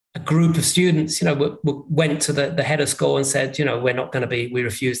a group of students, went to the head of school and said, we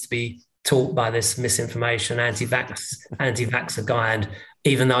refuse to be taught by this misinformation, anti-vaxxer guy. And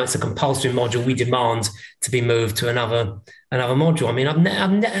even though it's a compulsory module, we demand to be moved to another module. I mean,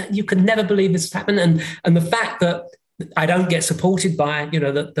 you could never believe this happened. And the fact that I don't get supported by,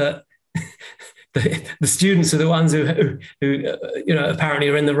 the students are the ones who apparently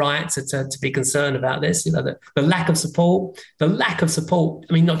are in the right to be concerned about this. The lack of support. I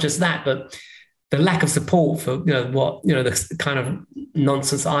mean, not just that, but the lack of support for the kind of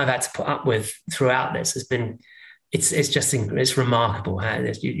nonsense I've had to put up with throughout this has been. It's remarkable.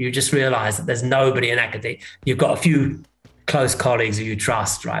 You just realise that there's nobody in academia. You've got a few close colleagues who you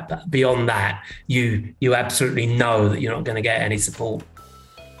trust, right? But beyond that, you absolutely know that you're not going to get any support.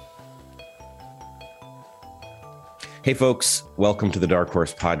 Hey folks, welcome to the Dark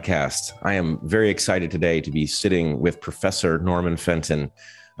Horse podcast. I am very excited today to be sitting with Professor Norman Fenton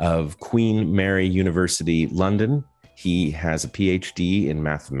of Queen Mary University, London. He has a PhD in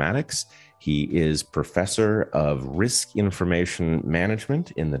mathematics. He is Professor of Risk Information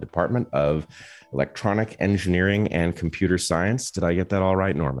Management in the Department of Electronic Engineering and Computer Science. Did I get that all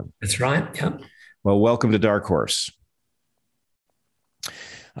right, Norman? That's right, yeah. Well, welcome to Dark Horse.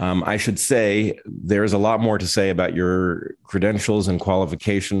 I should say there's a lot more to say about your credentials and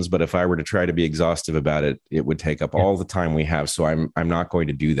qualifications, but if I were to try to be exhaustive about it, it would take up all the time we have. So I'm not going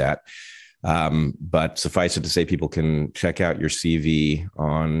to do that. But suffice it to say, people can check out your CV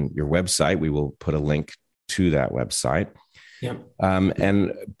on your website. We will put a link to that website. Yeah.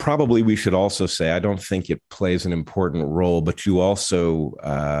 And probably we should also say, I don't think it plays an important role, but you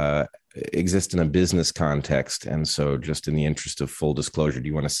also exist in a business context. And so just in the interest of full disclosure, do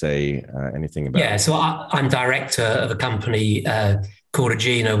you want to say anything about it? Yeah, so I'm director of a company called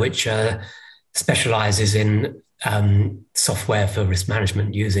Agena, which specializes in software for risk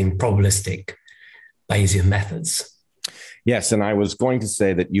management using probabilistic Bayesian methods. Yes, and I was going to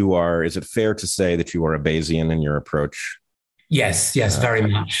say that is it fair to say that you are a Bayesian in your approach? Yes, very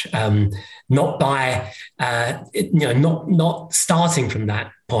much. Not by, not starting from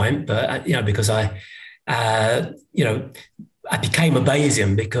that point, but, because I became a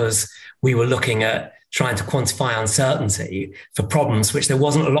Bayesian because we were looking at trying to quantify uncertainty for problems which there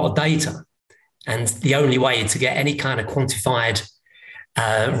wasn't a lot of data. And the only way to get any kind of quantified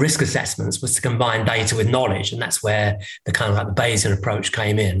risk assessments was to combine data with knowledge. And that's where the kind of like the Bayesian approach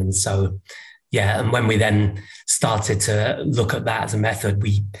came in. And so, and when we then started to look at that as a method,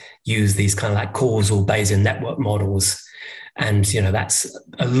 we use these kind of like causal Bayesian network models. And, that's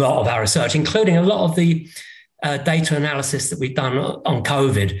a lot of our research, including a lot of the data analysis that we've done on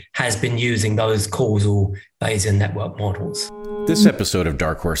COVID has been using those causal Bayesian network models. This episode of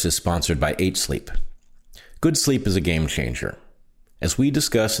Dark Horse is sponsored by 8 Sleep. Good sleep is a game changer. As we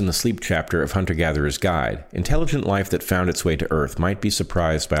discuss in the sleep chapter of Hunter-Gatherer's Guide, intelligent life that found its way to Earth might be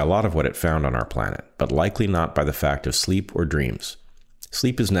surprised by a lot of what it found on our planet, but likely not by the fact of sleep or dreams.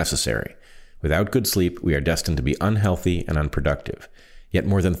 Sleep is necessary. Without good sleep, we are destined to be unhealthy and unproductive. Yet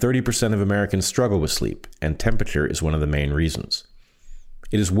more than 30% of Americans struggle with sleep, and temperature is one of the main reasons.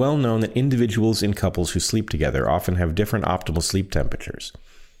 It is well known that individuals in couples who sleep together often have different optimal sleep temperatures.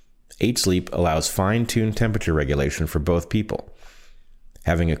 8 Sleep allows fine-tuned temperature regulation for both people.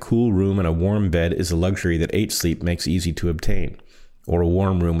 Having a cool room and a warm bed is a luxury that 8 Sleep makes easy to obtain, or a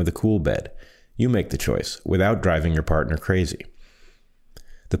warm room with a cool bed. You make the choice, without driving your partner crazy.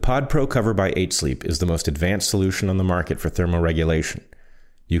 The Pod Pro cover by 8 Sleep is the most advanced solution on the market for thermal regulation.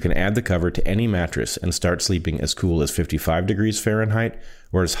 You can add the cover to any mattress and start sleeping as cool as 55 degrees Fahrenheit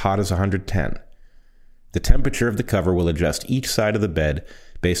or as hot as 110. The temperature of the cover will adjust each side of the bed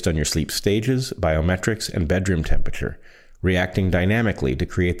based on your sleep stages, biometrics, and bedroom temperature, reacting dynamically to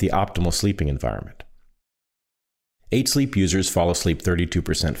create the optimal sleeping environment. 8 Sleep users fall asleep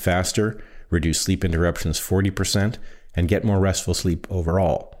 32% faster, reduce sleep interruptions 40%, and get more restful sleep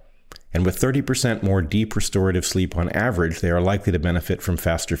overall. And with 30% more deep restorative sleep on average, they are likely to benefit from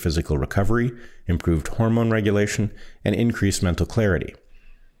faster physical recovery, improved hormone regulation, and increased mental clarity.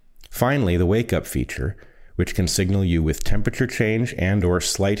 Finally, the wake-up feature, which can signal you with temperature change and/or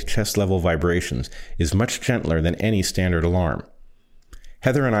slight chest-level vibrations, is much gentler than any standard alarm.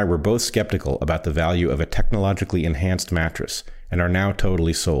 Heather and I were both skeptical about the value of a technologically enhanced mattress and are now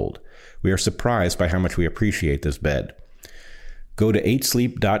totally sold. We are surprised by how much we appreciate this bed. Go to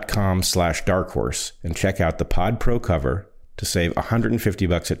 8sleep.com/darkhorse and check out the Pod Pro cover to save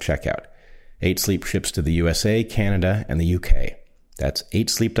 $150 at checkout. 8 Sleep ships to the USA, Canada, and the UK. That's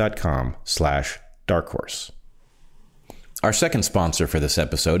 8sleep.com/darkhorse. Our second sponsor for this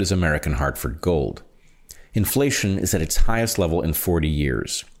episode is American Hartford Gold. Inflation is at its highest level in 40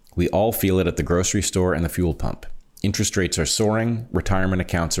 years. We all feel it at the grocery store and the fuel pump. Interest rates are soaring, retirement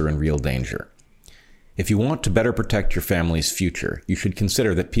accounts are in real danger. If you want to better protect your family's future, you should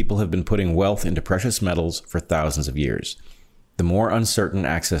consider that people have been putting wealth into precious metals for thousands of years. The more uncertain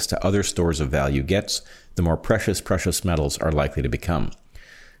access to other stores of value gets, the more precious metals are likely to become.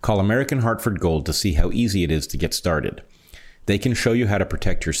 Call American Hartford Gold to see how easy it is to get started. They can show you how to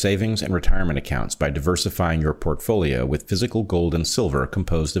protect your savings and retirement accounts by diversifying your portfolio with physical gold and silver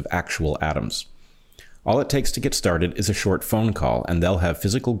composed of actual atoms. All it takes to get started is a short phone call, and they'll have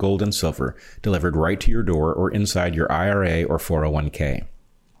physical gold and silver delivered right to your door or inside your IRA or 401k.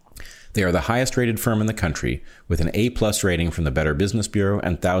 They are the highest rated firm in the country, with an A+ rating from the Better Business Bureau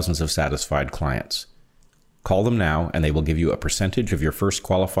and thousands of satisfied clients. Call them now, and they will give you a percentage of your first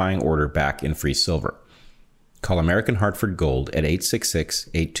qualifying order back in free silver. Call American Hartford Gold at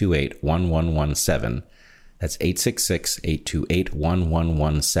 866-828-1117. That's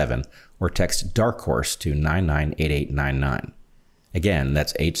 866-828-1117, or text Dark Horse to 998899. Again,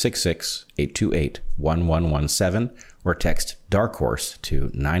 that's 866-828-1117, or text Dark Horse to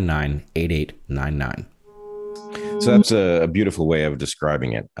 998899. So that's a beautiful way of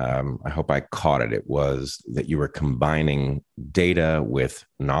describing it. I hope I caught it. It was that you were combining data with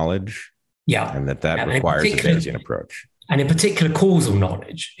knowledge. Yeah. And that requires a Bayesian approach. And in particular, causal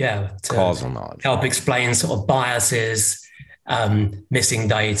knowledge. Yeah. Causal knowledge. Help explain sort of biases, missing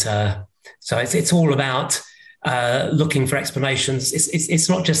data. So it's all about looking for explanations. It's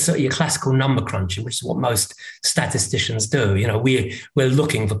not just sort of your classical number crunching, which is what most statisticians do. You know, we're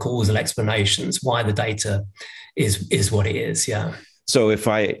looking for causal explanations why the data is what it is. Yeah. So if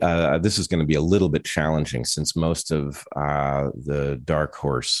this is going to be a little bit challenging, since most of the Dark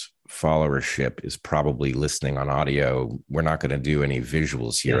Horse followership is probably listening on audio. We're not going to do any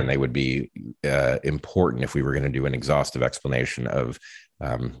visuals here, and they would be important if we were going to do an exhaustive explanation of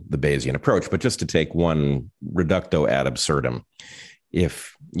the Bayesian approach. But just to take one reducto ad absurdum,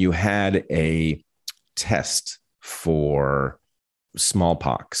 if you had a test for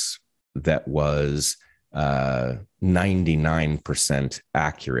smallpox that was 99%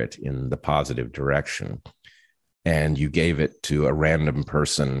 accurate in the positive direction, and you gave it to a random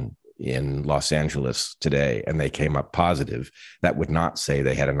person in Los Angeles today, and they came up positive, that would not say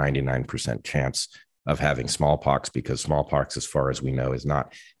they had a 99% chance of having smallpox, because smallpox, as far as we know, is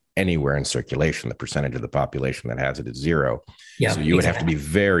not anywhere in circulation. The percentage of the population that has it is zero. Yeah, so you would have to be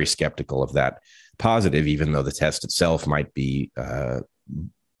very skeptical of that positive, even though the test itself might be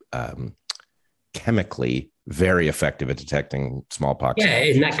chemically very effective at detecting smallpox. Yeah,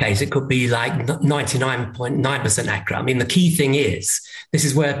 in that case, it could be like 99.9% accurate. I mean, the key thing is, this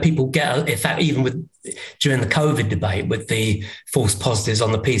is where people get, in fact, even during the COVID debate with the false positives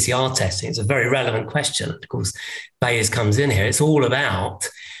on the PCR testing, it's a very relevant question. Of course, Bayes comes in here. It's all about,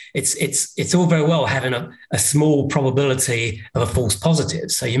 it's all very well having a small probability of a false positive.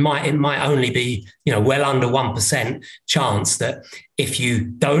 So it might only be, well under 1% chance that if you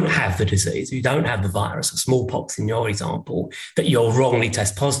don't have the disease, you don't have the virus or smallpox in your example, that you'll wrongly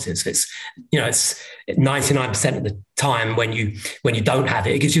test positive. So it's 99% of the time when you don't have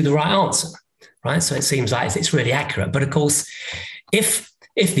it, it gives you the right answer, right? So it seems like it's really accurate. But of course, if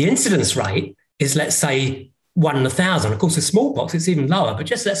the incidence rate is, let's say, 1 in 1,000. Of course, with smallpox, it's even lower, but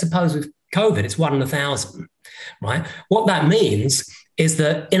just let's suppose with COVID, it's 1 in 1,000, right? What that means is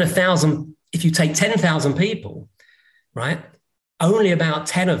that in 1,000, if you take 10,000 people, right, only about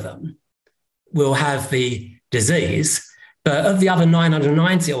 10 of them will have the disease, but of the other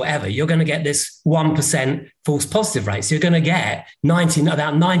 990 or whatever, you're going to get this 1% false positive rate. So you're going to get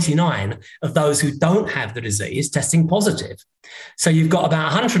about 99 of those who don't have the disease testing positive. So you've got about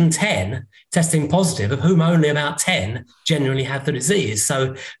 110 testing positive, of whom only about 10 genuinely have the disease.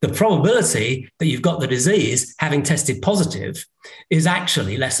 So the probability that you've got the disease having tested positive is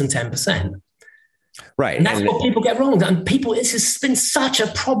actually less than 10%. Right. And that's what people get wrong. And this has been such a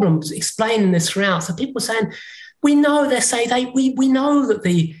problem explaining this throughout. So people are saying, we know we know that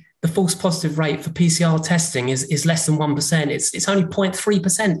the false positive rate for PCR testing is less than 1%. It's only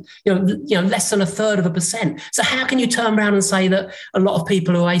 0.3%, less than 1/3%. So how can you turn around and say that a lot of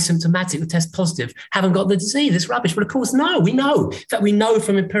people who are asymptomatic who test positive haven't got the disease? It's rubbish. But of course, no, we know. In fact, we know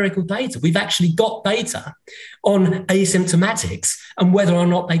from empirical data. We've actually got data on asymptomatics and whether or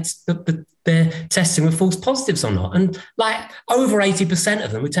not they're testing with false positives or not. And like over 80%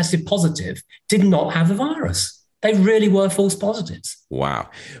 of them who tested positive did not have the virus. They really were false positives. Wow.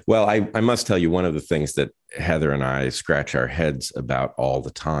 Well, I must tell you, one of the things that Heather and I scratch our heads about all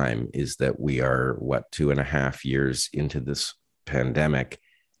the time is that we are, 2.5 years into this pandemic,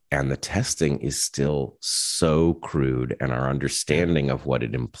 And the testing is still so crude, and our understanding of what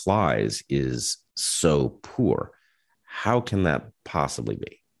it implies is so poor. How can that possibly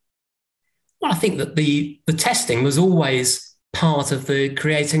be? Well, I think that the testing was always part of the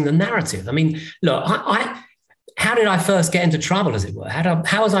creating the narrative. I mean, look, how did I first get into trouble, as it were?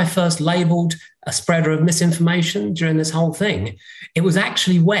 How was I first labeled a spreader of misinformation during this whole thing? It was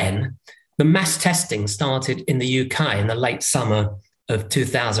actually when the mass testing started in the UK in the late summer of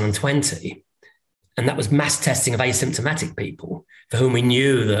 2020. And that was mass testing of asymptomatic people for whom we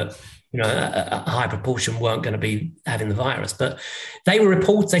knew that, a high proportion weren't going to be having the virus. But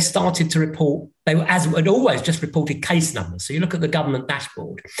they started to report, they were, as had always, just reported case numbers. So you look at the government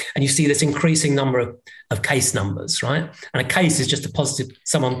dashboard and you see this increasing number of case numbers, right? And a case is just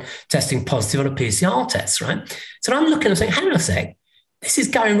someone testing positive on a PCR test, right? So I'm looking and saying, hang on a sec, this is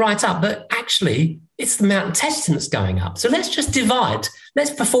going right up, but actually it's the amount of testing that's going up. So let's just divide.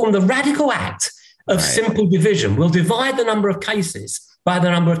 Let's perform the radical act of simple division. We'll divide the number of cases by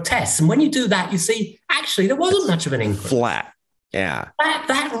the number of tests. And when you do that, you see, actually, there wasn't much of an increase. Flat. Yeah.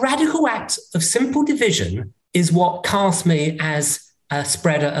 That radical act of simple division is what cast me as a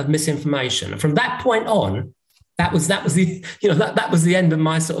spreader of misinformation. And from that point on, that was the end of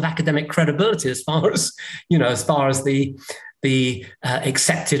my sort of academic credibility as far as the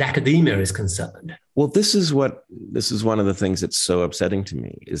accepted academia is concerned. Well, this is one of the things that's so upsetting to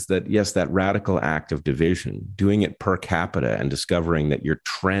me is that, yes, that radical act of division, doing it per capita and discovering that your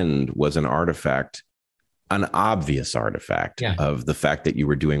trend was an obvious artifact of the fact that you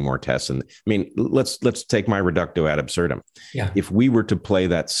were doing more tests. And I mean, let's take my reducto ad absurdum. Yeah. If we were to play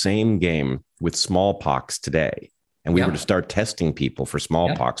that same game with smallpox today, and we were to start testing people for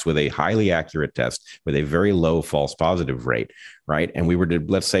smallpox with a highly accurate test with a very low false positive rate, right? And we were to,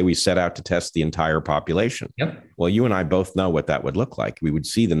 let's say we set out to test the entire population. Yep. Well, you and I both know what that would look like. We would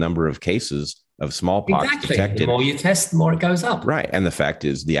see the number of cases of smallpox detected. The more you test, the more it goes up. Right. And the fact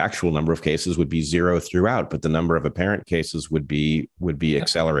is the actual number of cases would be zero throughout, but the number of apparent cases would be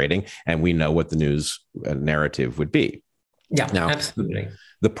accelerating. And we know what the news narrative would be. Yeah, now, absolutely.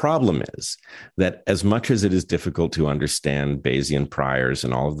 The problem is that as much as it is difficult to understand Bayesian priors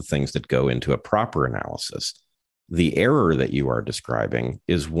and all of the things that go into a proper analysis, the error that you are describing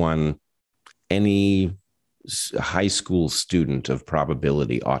is one any high school student of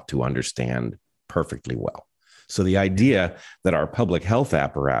probability ought to understand perfectly well. So the idea that our public health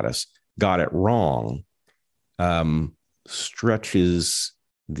apparatus got it wrong stretches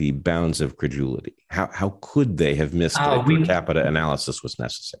the bounds of credulity. How could they have missed that per capita analysis was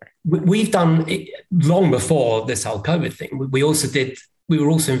necessary? We've done it long before this whole COVID thing. We were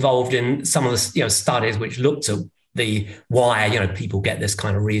also involved in some of the studies which looked at the why people get this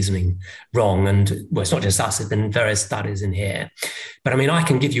kind of reasoning wrong. And well, it's not just us, there's been various studies in here. But I mean, I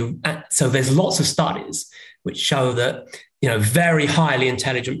can give you, so there's lots of studies which show that, very highly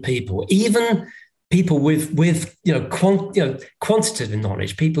intelligent people, even people with quantitative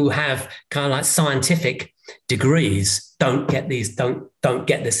knowledge, people who have kind of like scientific degrees, don't get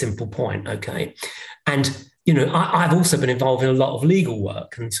this simple point. Okay. And, I've also been involved in a lot of legal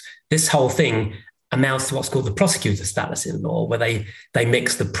work, and this whole thing amounts to what's called the prosecutor's fallacy in law, where they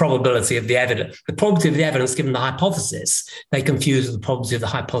mix the probability of the evidence given the hypothesis, they confuse with the probability of the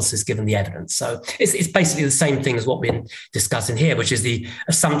hypothesis given the evidence. So it's basically the same thing as what we've been discussing here, which is the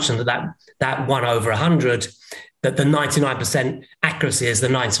assumption that 1 over 100, that the 99% accuracy is the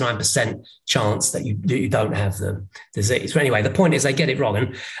 99% chance that you don't have the disease. But anyway, the point is they get it wrong.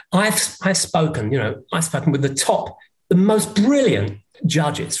 And I've spoken with the most brilliant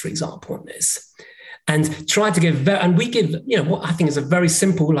judges, for example, on this, and tried to give, and we give, what I think is a very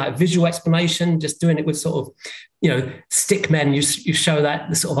simple, like visual explanation, just doing it with sort of, stick men. You show that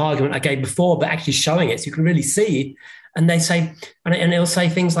the sort of argument I gave before, but actually showing it so you can really see. And they say, and they'll say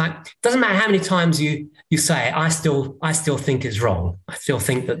things like, doesn't matter how many times you say it, I still think it's wrong. I still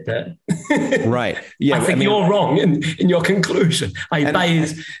think that right. Yeah. I think you're wrong in your conclusion.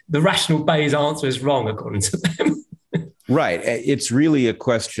 The rational Bayes answer is wrong according to them. Right. It's really a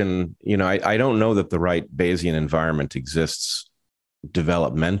question, I don't know that the right Bayesian environment exists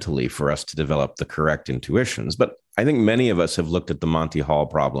developmentally for us to develop the correct intuitions. But I think many of us have looked at the Monty Hall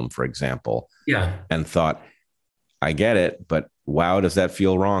problem, for example, and thought, I get it, but wow, does that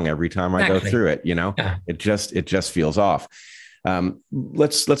feel wrong every time I go through it? Yeah. It just feels off.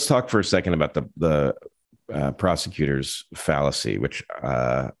 Let's talk for a second about the prosecutor's fallacy, which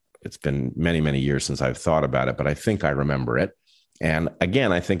it's been many, many years since I've thought about it, but I think I remember it. And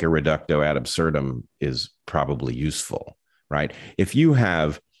again, I think a reducto ad absurdum is probably useful, right? If you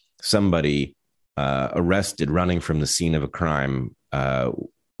have somebody arrested running from the scene of a crime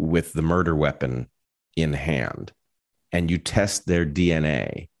with the murder weapon in hand and you test their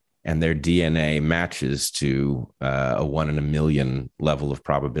DNA and their DNA matches to a 1 in a million level of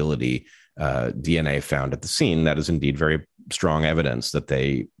probability DNA found at the scene, that is indeed very strong evidence that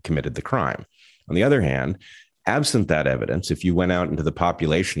they committed the crime. On the other hand, absent that evidence, if you went out into the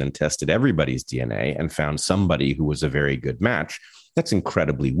population and tested everybody's DNA and found somebody who was a very good match, that's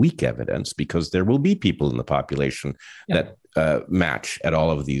incredibly weak evidence, because there will be people in the population that match at all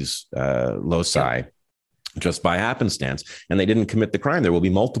of these loci just by happenstance, and they didn't commit the crime. There will be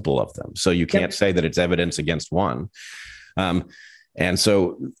multiple of them. So you can't say that it's evidence against one. And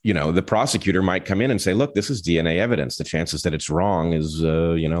so, the prosecutor might come in and say, look, this is DNA evidence. The chances that it's wrong is,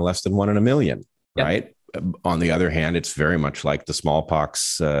 less than 1 in a million, right? On the other hand, it's very much like the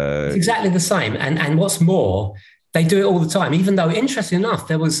smallpox. It's exactly the same. And what's more, they do it all the time, even though, interestingly enough,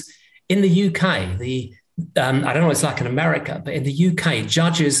 there was in the UK, I don't know what it's like in America, but in the UK,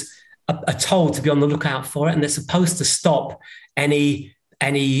 judges are told to be on the lookout for it, and they're supposed to stop any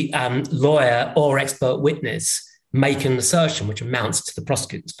lawyer or expert witness making an assertion which amounts to the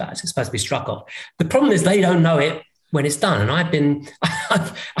prosecutor's facts. It's supposed to be struck off. The problem is they don't know it when it's done. And I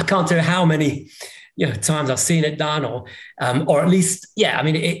can't tell you how many times I've seen it done, or at least,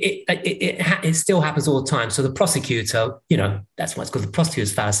 it still happens all the time. So the prosecutor, that's why it's called the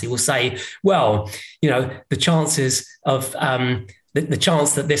prosecutor's fallacy, will say, well, the chances of the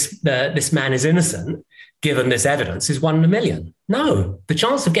chance that this man is innocent, given this evidence, is 1 in a million. No, the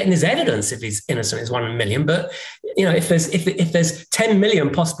chance of getting his evidence if he's innocent is 1 in a million. But if there's 10 million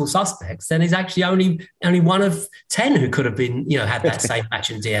possible suspects, then there's actually only 1 of 10 who could have been had that same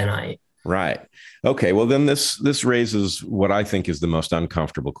match in DNA. Right. Okay. Well, then this raises what I think is the most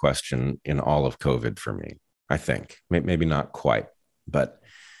uncomfortable question in all of COVID for me. I think maybe not quite, but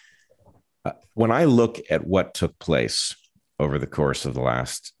when I look at what took place over the course of the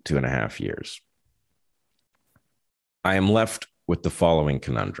last 2.5 years, I am left with the following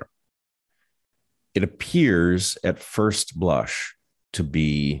conundrum. It appears at first blush to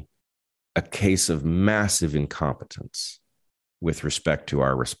be a case of massive incompetence with respect to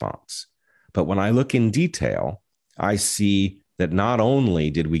our response. But when I look in detail, I see that not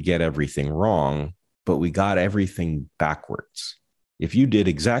only did we get everything wrong, but we got everything backwards. If you did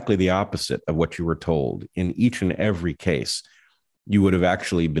exactly the opposite of what you were told in each and every case, you would have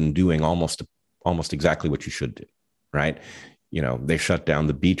actually been doing almost exactly what you should do, right? They shut down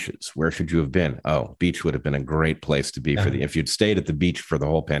the beaches. Where should you have been? Oh, beach would have been a great place to be if you'd stayed at the beach for the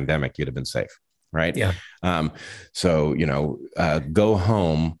whole pandemic, you'd have been safe, right? Yeah. Go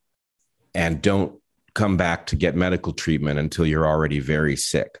home and don't come back to get medical treatment until you're already very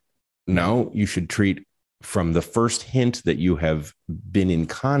sick. No, you should treat from the first hint that you have been in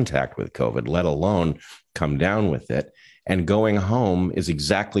contact with COVID, let alone come down with it. And going home is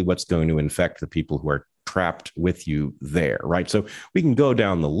exactly what's going to infect the people who are trapped with you there, right? So we can go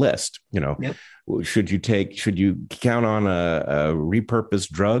down the list. Should you count on a repurposed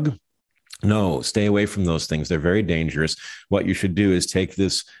drug? No, stay away from those things. They're very dangerous. What you should do is take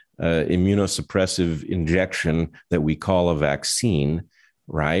this immunosuppressive injection that we call a vaccine,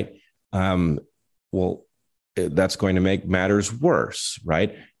 right? That's going to make matters worse,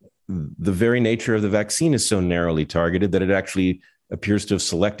 right? The very nature of the vaccine is so narrowly targeted that it actually appears to have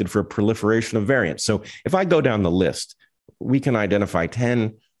selected for a proliferation of variants. So if I go down the list, we can identify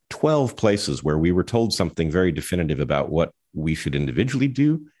 10, 12 places where we were told something very definitive about what we should individually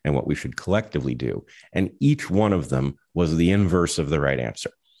do and what we should collectively do. And each one of them was the inverse of the right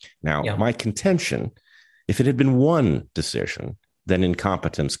answer. Now, my contention, if it had been one decision, then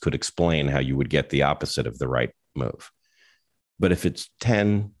incompetence could explain how you would get the opposite of the right move. But if it's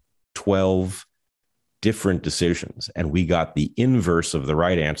 10, 12 different decisions and we got the inverse of the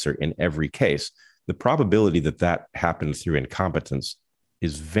right answer in every case, the probability that happened through incompetence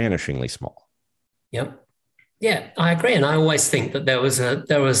is vanishingly small. Yep. Yeah, I agree. And I always think that there was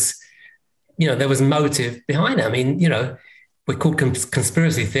motive behind it. I mean, we're called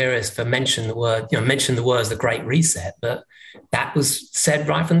conspiracy theorists for mention the words the Great Reset, but that was said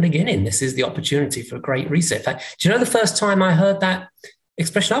right from the beginning. This is the opportunity for a Great Reset. In fact, do you know the first time I heard that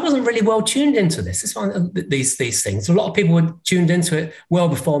expression? I wasn't really well tuned into this. It's one of these things. A lot of people were tuned into it well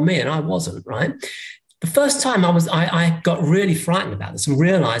before me, and I wasn't, right? The first time I got really frightened about this and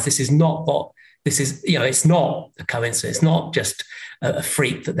realized this is not what this is, it's not a coincidence. It's not just a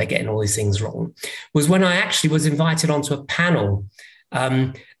freak that they're getting all these things wrong, was when I actually was invited onto a panel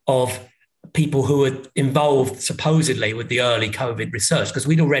of people who were involved supposedly with the early COVID research, because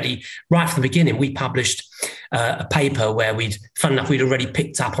we'd already, right from the beginning, we published a paper where we'd already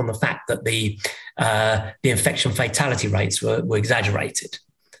picked up on the fact that the infection fatality rates were exaggerated.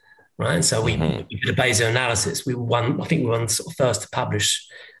 right? And so we did a Bayesian analysis. I think we were sort of first to publish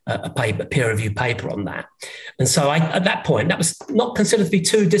a peer-reviewed paper on that. And so at that point, that was not considered to be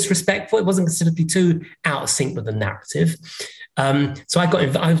too disrespectful. It wasn't considered to be too out of sync with the narrative. So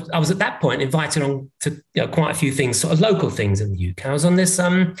I was at that point invited on to quite a few things, sort of local things in the UK. I was on this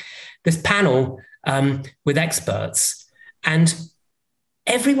panel with experts, and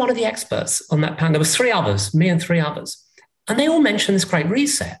every one of the experts on that panel, there was 3 others, me and 3 others, and they all mentioned this Great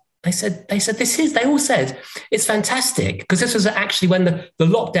Reset. They all said it's fantastic, because this was actually when the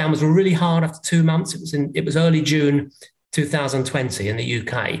lockdown was really hard after 2 months. It was early June 2020 in the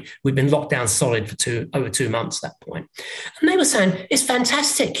UK. We'd been locked down solid for over 2 months at that point. And they were saying it's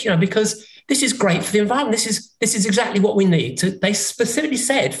fantastic, because this is great for the environment. This is exactly what we need. They specifically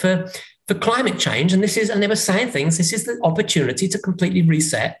said for climate change, and they were saying things. This is the opportunity to completely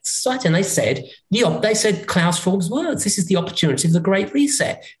reset society. And they said Klaus Schwab's words. This is the opportunity of the Great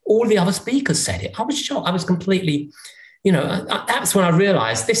Reset. All the other speakers said it. I was shocked. I was completely, that's when I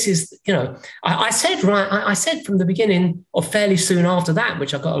realized this is, I said from the beginning, or fairly soon after that,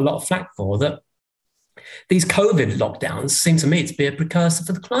 which I got a lot of flack for, that these COVID lockdowns seem to me to be a precursor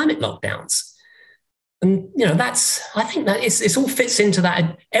for the climate lockdowns. And, I think that it all fits into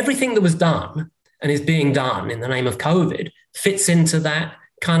that. Everything that was done and is being done in the name of COVID fits into that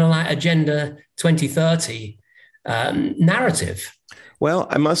kind of like Agenda 2030 narrative. Well,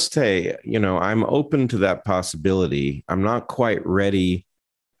 I must say, I'm open to that possibility. I'm not quite ready.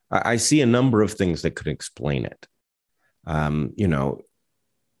 I see a number of things that could explain it.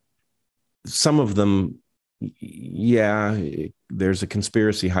 Some of them, there's a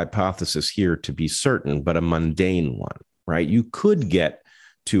conspiracy hypothesis here to be certain, but a mundane one, right? You could get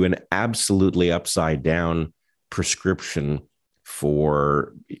to an absolutely upside down prescription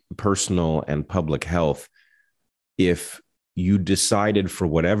for personal and public health if you decided for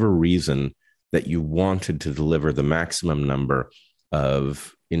whatever reason that you wanted to deliver the maximum number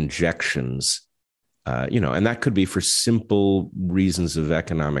of injections, and that could be for simple reasons of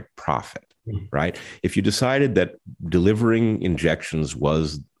economic profit. Right? If you decided that delivering injections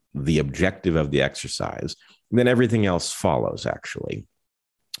was the objective of the exercise, then everything else follows, actually.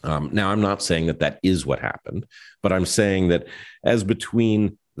 Now, I'm not saying that is what happened, but I'm saying that as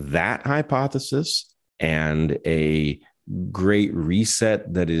between that hypothesis and a Great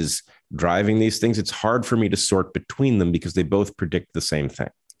Reset that is driving these things, it's hard for me to sort between them because they both predict the same thing.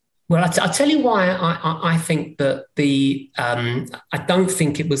 Well, I'll tell you why I think that I don't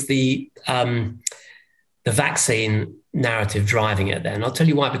think it was the vaccine narrative driving it then. I'll tell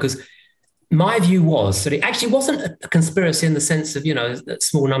you why, because my view was that it actually wasn't a conspiracy in the sense of, a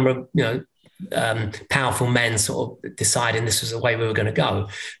small number of, powerful men sort of deciding this was the way we were going to go.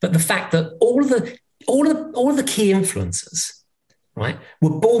 But the fact that all of the key influencers, right,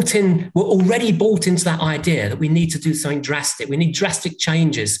 were already bought into that idea that we need to do something drastic. We need drastic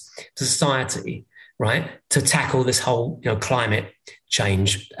changes to society, right, to tackle this whole, climate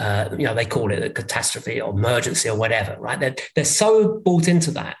change. They call it a catastrophe or emergency or whatever, right? They're so bought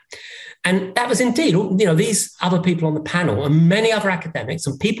into that. And that was indeed, these other people on the panel and many other academics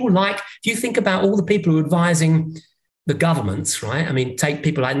and people like, if you think about all the people who are advising the governments, right? I mean, take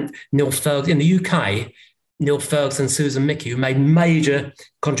people like Neil Ferguson in the UK, Neil Ferguson, Susan Mickey, who made major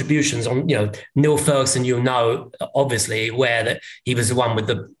contributions on, Neil Ferguson, obviously aware that he was the one with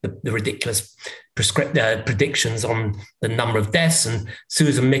the ridiculous predictions on the number of deaths. And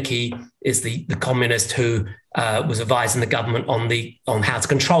Susan Mickey is the communist who was advising the government on how to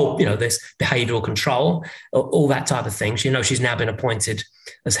control, this behavioral control, all that type of thing. She's now been appointed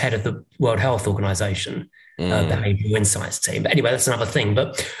as head of the World Health Organization, Behavioral Insights team. But anyway, that's another thing.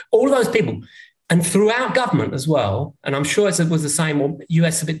 But all of those people, and throughout government as well, and I'm sure it was the same, or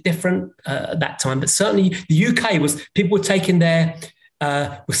US a bit different at that time, but certainly the UK people were taking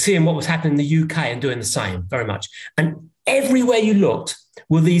were seeing what was happening in the UK and doing the same very much. And everywhere you looked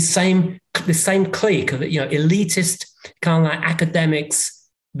were the same clique of, elitist kind of like academics,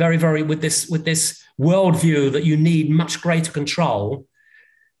 very, very with this worldview that you need much greater control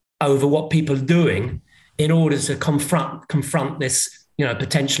over what people are doing in order to confront this,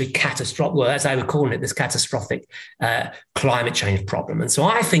 potentially catastrophic, well, as they were calling it, this catastrophic climate change problem. And so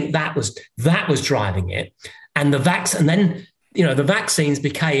I think that was driving it. And the vaccines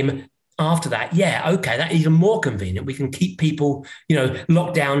became after that, that's even more convenient. We can keep people,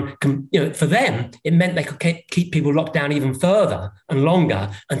 locked down. For them, it meant they could keep people locked down even further and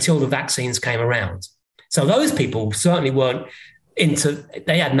longer until the vaccines came around. So those people certainly weren't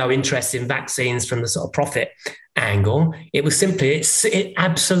they had no interest in vaccines from the sort of profit angle. It was simply, it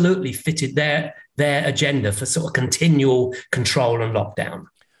absolutely fitted their agenda for sort of continual control and lockdown.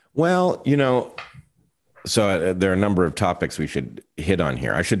 Well, so there are a number of topics we should hit on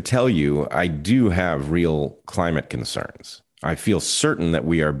here. I should tell you, I do have real climate concerns. I feel certain that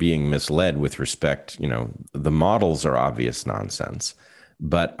we are being misled with respect, the models are obvious nonsense,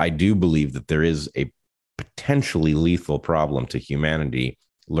 but I do believe that there is a potentially lethal problem to humanity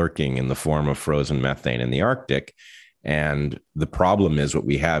lurking in the form of frozen methane in the Arctic. And the problem is what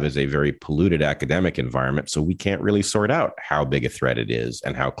we have is a very polluted academic environment. So we can't really sort out how big a threat it is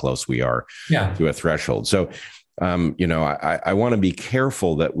and how close we are to a threshold. So, I want to be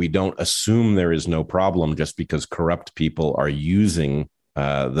careful that we don't assume there is no problem just because corrupt people are using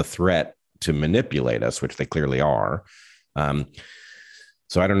the threat to manipulate us, which they clearly are. So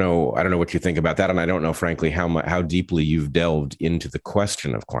I don't know what you think about that. And I don't know, frankly, how deeply you've delved into the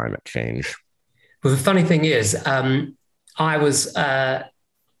question of climate change. Well, the funny thing is, I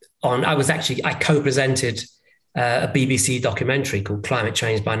co-presented a BBC documentary called Climate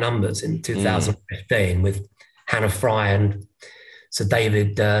Change by Numbers in 2015 with Hannah Fry and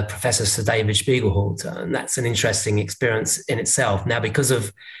Professor Sir David Spiegelhalter. And that's an interesting experience in itself. Now, because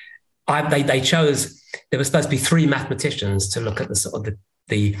of, they chose, there were supposed to be 3 mathematicians to look at the sort of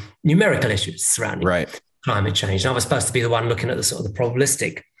the numerical issues surrounding climate change. And I was supposed to be the one looking at the sort of the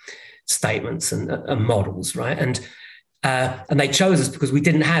probabilistic statements and models, right? And they chose us because we'd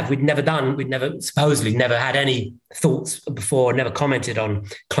supposedly never had any thoughts before, never commented on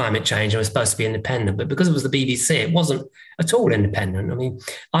climate change, and was supposed to be independent. But because it was the BBC, it wasn't at all independent. I mean,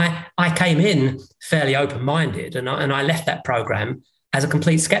 I came in fairly open-minded, and I left that program as a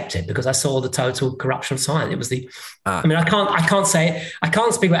complete skeptic because I saw the total corruption of science. It was I mean, I can't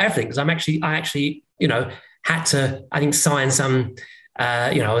speak about everything because I actually had to, I think, sign some.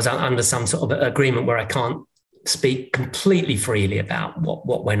 I was under some sort of agreement where I can't speak completely freely about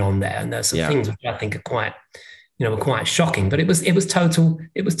what went on there, and there's some things which I think are quite shocking. But it was total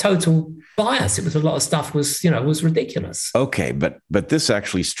bias. It was a lot of stuff was ridiculous. Okay, but this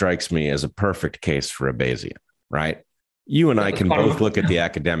actually strikes me as a perfect case for a Bayesian, right? You and I can both look at the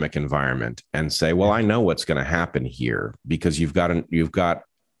academic environment and say, well, I know what's going to happen here because you've got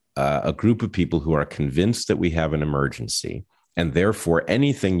a group of people who are convinced that we have an emergency. And therefore,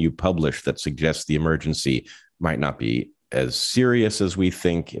 anything you publish that suggests the emergency might not be as serious as we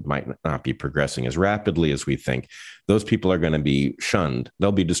think, it might not be progressing as rapidly as we think, those people are going to be shunned.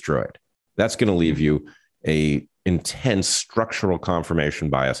 They'll be destroyed. That's going to leave you a intense structural confirmation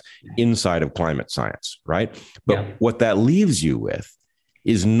bias inside of climate science, right? But what that leaves you with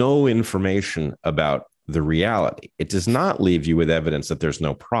is no information about the reality. It does not leave you with evidence that there's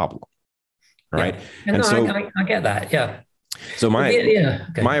no problem, right? Yeah. And so I get that, yeah. So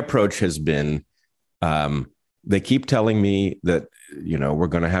my approach has been, they keep telling me that, we're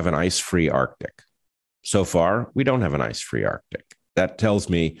going to have an ice-free Arctic. So far, we don't have an ice-free Arctic. That tells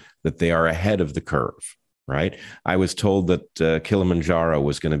me that they are ahead of the curve, right? I was told that Kilimanjaro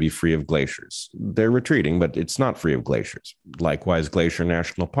was going to be free of glaciers. They're retreating, but it's not free of glaciers. Likewise, Glacier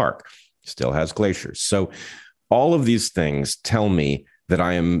National Park still has glaciers. So all of these things tell me that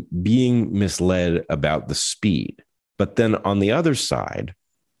I am being misled about the speed. But then on the other side,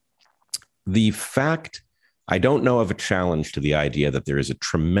 the fact, I don't know of a challenge to the idea that there is a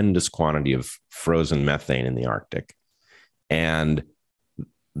tremendous quantity of frozen methane in the Arctic. And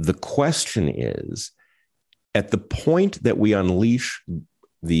the question is, at the point that we unleash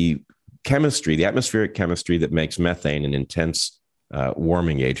the chemistry, the atmospheric chemistry that makes methane an intense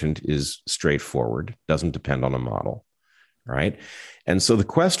warming agent is straightforward, doesn't depend on a model. Right. And so the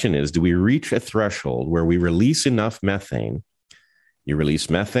question is, do we reach a threshold where we release enough methane? You release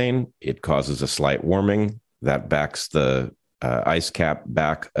methane, it causes a slight warming that backs the ice cap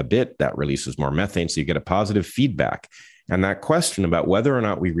back a bit. That releases more methane. So you get a positive feedback. And that question about whether or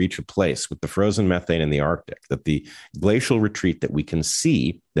not we reach a place with the frozen methane in the Arctic, that the glacial retreat that we can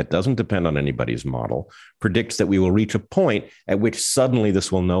see that doesn't depend on anybody's model predicts that we will reach a point at which suddenly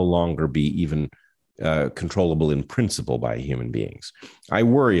this will no longer be even controllable in principle by human beings. I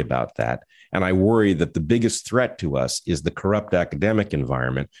worry about that. And I worry that the biggest threat to us is the corrupt academic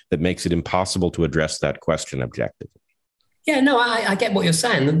environment that makes it impossible to address that question objectively. Yeah, no, I get what you're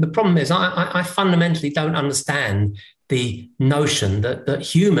saying. The problem is I fundamentally don't understand the notion that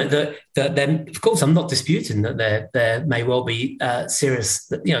then, of course, I'm not disputing that there may well be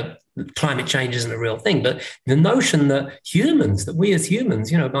serious, climate change isn't a real thing, but the notion that we as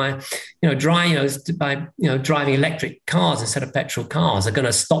humans, by driving electric cars instead of petrol cars are going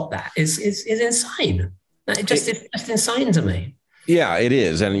to stop that is insane. It's just insane to me. Yeah, it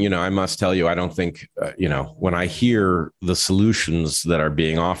is. And, I must tell you, I don't think, when I hear the solutions that are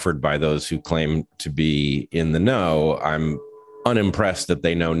being offered by those who claim to be in the know, I'm unimpressed that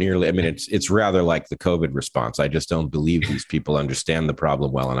they know nearly. I mean, it's rather like the COVID response. I just don't believe these people understand the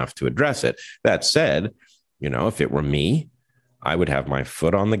problem well enough to address it. That said, if it were me, I would have my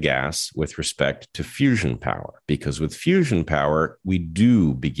foot on the gas with respect to fusion power, because with fusion power, we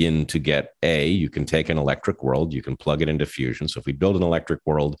do begin to get you can take an electric world, you can plug it into fusion. So if we build an electric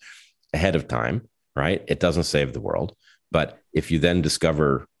world ahead of time, right, it doesn't save the world. But if you then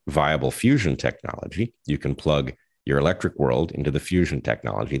discover viable fusion technology, you can plug your electric world into the fusion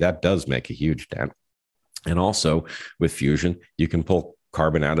technology. That does make a huge dent. And also with fusion, you can pull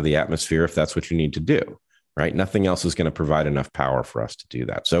carbon out of the atmosphere if that's what you need to do, right? Nothing else is going to provide enough power for us to do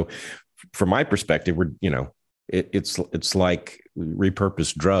that. So from my perspective, it's like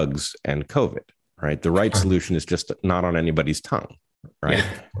repurposed drugs and COVID, right? The right solution is just not on anybody's tongue, right?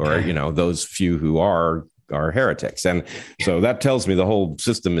 Or, those few who are heretics. And so that tells me the whole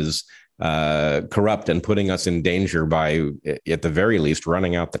system is corrupt and putting us in danger by, at the very least,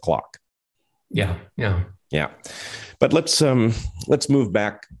 running out the clock. Yeah. But let's move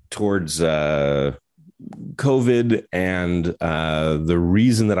back towards COVID and the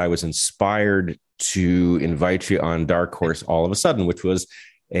reason that I was inspired to invite you on Dark Horse all of a sudden, which was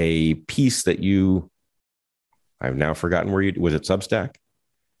a piece that I've now forgotten was it Substack?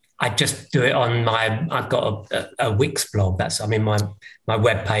 I just do it on I've got a Wix blog. My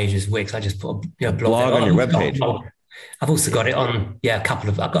web page is Wix. I just put a blog on your web page. I've also got it on, I've got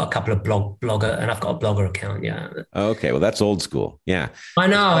a couple of blogger, and I've got a blogger account. Yeah. Okay. Well, that's old school. Yeah. I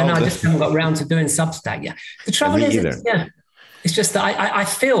know. I just haven't got around to doing Substack. Yeah. The trouble is, it's just that I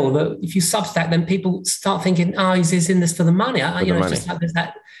feel that if you Substack, then people start thinking, oh, he's in this for the money. It's just like there's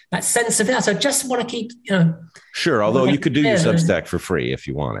that sense of it. So I just want to keep, Sure. Although you could do your Substack for free if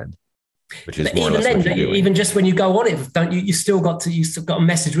you wanted, which is more or less what you're doing. Even just when you go on it, don't you still got a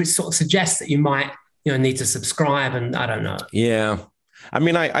message which sort of suggests that you might, need to subscribe, and I don't know. Yeah. I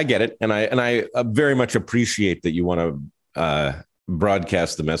mean, I get it. And I very much appreciate that you want to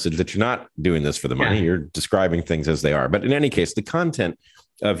broadcast the message that you're not doing this for the money. Yeah. You're describing things as they are. But in any case, the content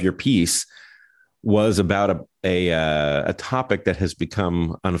of your piece was about a topic that has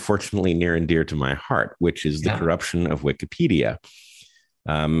become, unfortunately, near and dear to my heart, which is the corruption of Wikipedia.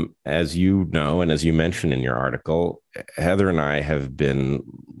 As you know, and as you mentioned in your article, Heather and I have been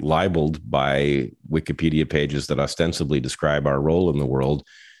libeled by Wikipedia pages that ostensibly describe our role in the world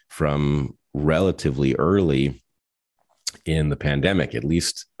from relatively early in the pandemic, at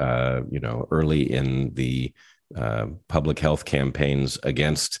least, early in the public health campaigns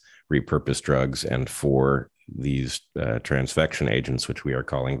against repurposed drugs and for these transfection agents, which we are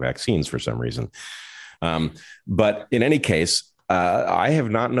calling vaccines for some reason. But in any case, I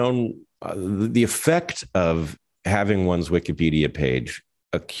have not known the effect of having one's Wikipedia page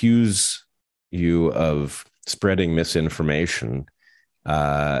accuse you of spreading misinformation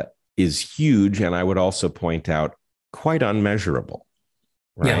is huge. And I would also point out quite unmeasurable.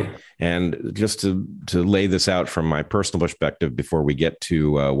 Right. Yeah. And just to lay this out from my personal perspective before we get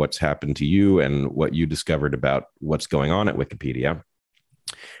to what's happened to you and what you discovered about what's going on at Wikipedia,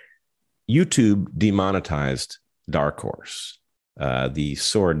 YouTube demonetized Dark Horse. The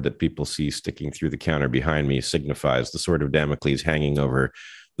sword that people see sticking through the counter behind me signifies the sword of Damocles hanging over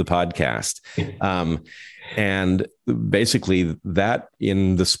the podcast. And basically that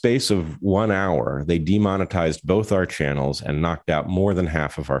in the space of 1 hour, they demonetized both our channels and knocked out more than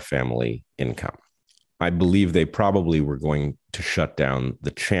half of our family income. I believe they probably were going to shut down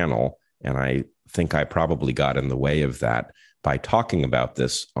the channel. And I think I probably got in the way of that by talking about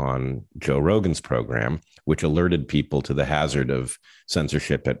this on Joe Rogan's program, which alerted people to the hazard of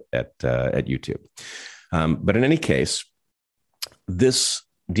censorship at YouTube. But in any case, this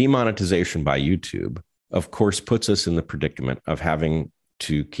demonetization by YouTube, of course, puts us in the predicament of having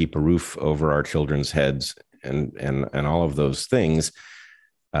to keep a roof over our children's heads and all of those things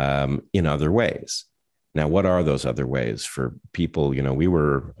in other ways. Now, what are those other ways for people? We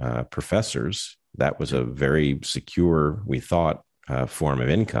were professors. That was a very secure, we thought, form of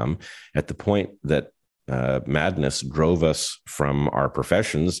income. At the point that madness drove us from our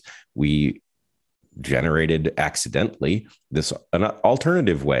professions, we generated accidentally an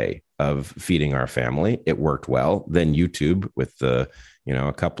alternative way of feeding our family. It worked well. Then YouTube, with a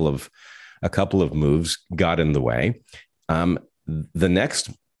couple of moves, got in the way. The next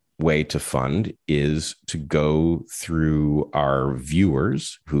way to fund is to go through our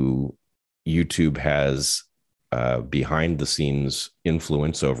viewers, who YouTube has behind the scenes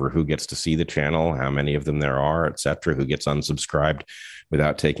influence over who gets to see the channel, how many of them there are, et cetera, who gets unsubscribed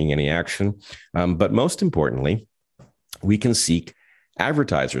without taking any action. But most importantly, we can seek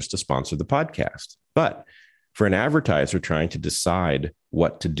advertisers to sponsor the podcast. But For an advertiser trying to decide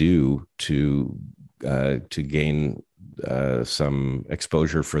what to do to gain some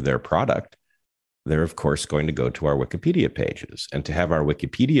exposure for their product, they're of course going to go to our Wikipedia pages, and to have our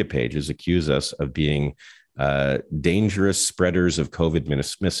Wikipedia pages accuse us of being dangerous spreaders of COVID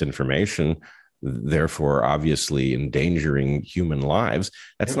misinformation, therefore obviously endangering human lives,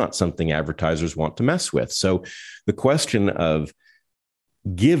 that's not something advertisers want to mess with. So the question of,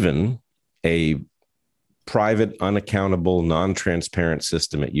 given a private, unaccountable, non-transparent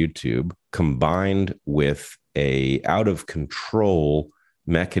system at YouTube combined with a out of control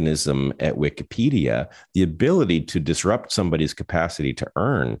mechanism at Wikipedia, the ability to disrupt somebody's capacity to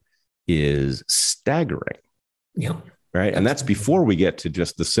earn is staggering. Yeah. Right. And that's before we get to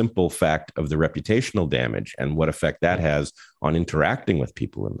just the simple fact of the reputational damage and what effect that has on interacting with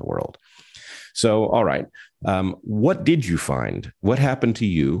people in the world. So, all right. What did you find? What happened to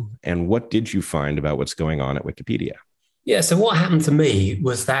you? And what did you find about what's going on at Wikipedia? Yeah. So what happened to me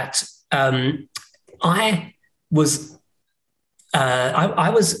was that I was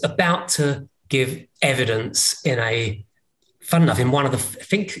about to give evidence in fun enough, in one of I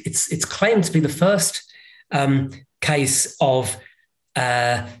think it's claimed to be the first case of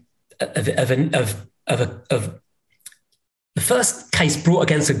the first case brought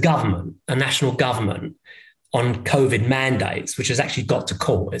against a national government on COVID mandates, which has actually got to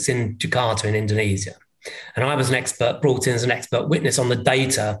court. It's in Jakarta in Indonesia. And I was brought in as an expert witness on the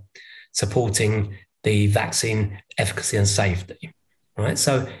data supporting the vaccine efficacy and safety, right?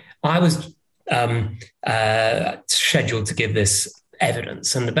 So I was scheduled to give this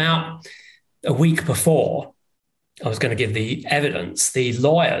evidence. And about a week before I was going to give the evidence, the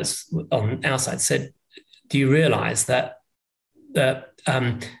lawyers on our side said, do you realize that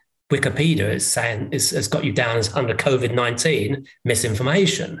Wikipedia has got you down as under COVID-19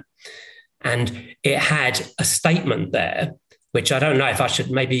 misinformation? And it had a statement there, which I don't know if I should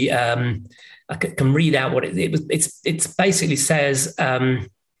maybe, I can read out what it was. It basically says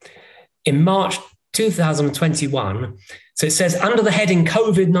in March 2021, so it says under the heading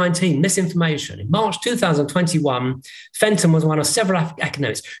COVID-19 misinformation, in March 2021, Fenton was one of several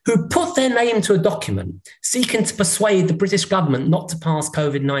academics who put their name to a document seeking to persuade the British government not to pass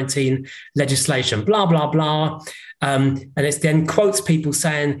COVID-19 legislation, blah, blah, blah. And it then quotes people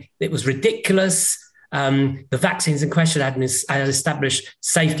saying it was ridiculous. The vaccines in question had an established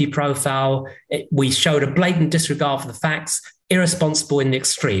safety profile. We showed a blatant disregard for the facts, irresponsible in the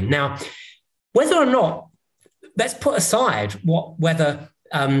extreme. Now, whether or not, let's put aside whether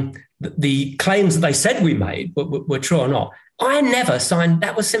the claims that they said we made were true or not. I never signed.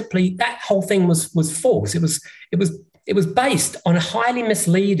 That whole thing was false. It was based on a highly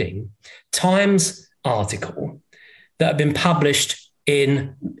misleading Times article that had been published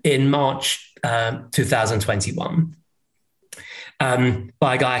in March 2021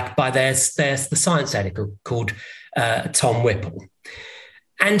 by the science editor called Tom Whipple.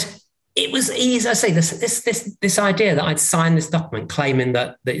 And it was easy. I say this idea that I'd signed this document claiming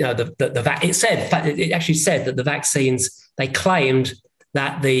that it actually said that the vaccines, they claimed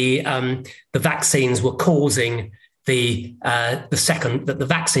that the vaccines were causing the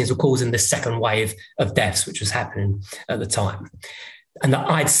vaccines were causing this second wave of deaths, which was happening at the time, and that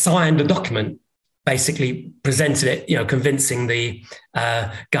I'd signed a document basically presented it, convincing the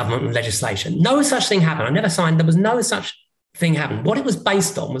government and legislation. No such thing happened. I never signed. There was no such thing happened. What it was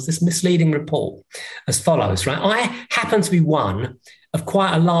based on was this misleading report as follows, right? I happen to be one of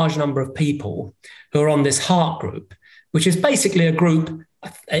quite a large number of people who are on this HEART group, which is basically a group,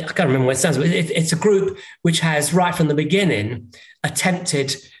 I can't remember what it stands for. It's a group which has right from the beginning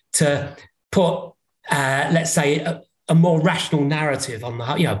attempted to put, let's say, a more rational narrative on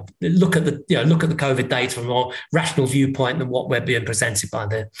look at the COVID data from a more rational viewpoint than what we're being presented by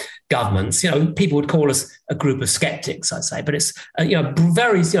the governments. People would call us a group of skeptics, I'd say, but it's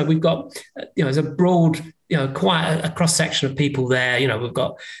very, we've got there's a broad, quite a cross section of people there. We've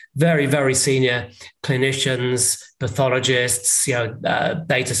got very, very senior clinicians, pathologists,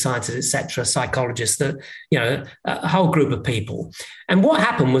 data scientists, etc., psychologists, a whole group of people. And what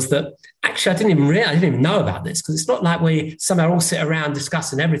happened was that actually I didn't even know about this, because it's not like we somehow all sit around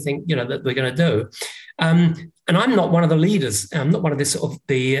discussing everything that we're going to do. And I'm not one of the leaders. I'm not one of this sort of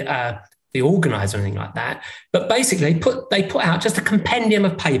the organizer or anything like that. But basically, they put out just a compendium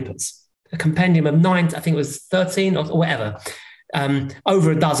of papers. A compendium of 9, I think it was 13 or whatever,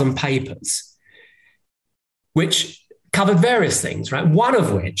 over a dozen papers, which covered various things, right? One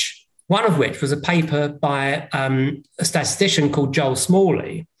of which was a paper by a statistician called Joel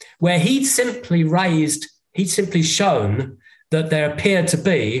Smalley, where he'd simply shown that there appeared to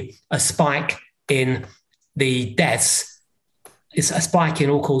be a spike in the deaths, it's a spike in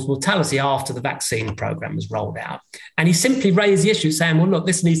all-cause mortality after the vaccine program was rolled out. And he simply raised the issue saying, well, look,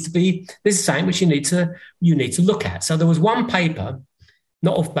 this is something which you need to look at. So there was one paper,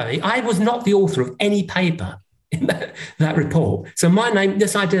 not off by me. I was not the author of any paper in that report. So my name,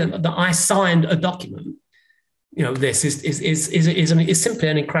 this idea that I signed a document, this is simply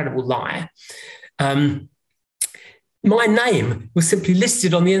an incredible lie. My name was simply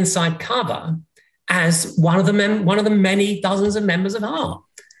listed on the inside cover as one of the many dozens of members of HART.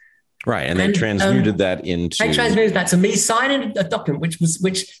 Right, and they transmuted that into... They transmuted that to me signing a document which was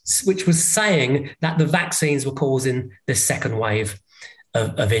saying that the vaccines were causing this second wave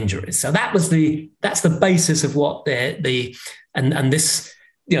of injuries. So that's the basis of what the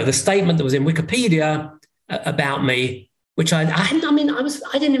statement that was in Wikipedia about me, which I hadn't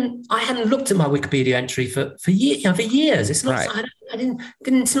looked at my Wikipedia entry for years. It's not right.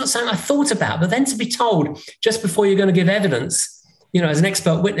 It's not something I thought about. But then to be told just before you're going to give evidence, as an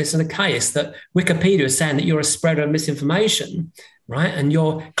expert witness in a case, that Wikipedia is saying that you're a spreader of misinformation, right? And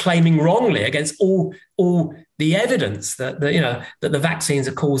you're claiming wrongly against all the evidence that the vaccines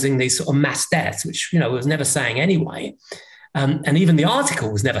are causing these sort of mass deaths, which was never saying anyway. And even the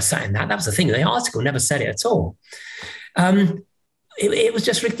article was never saying that. That was the thing. The article never said it at all. It was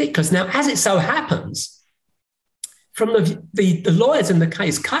just ridiculous. Now, as it so happens, from the lawyers in the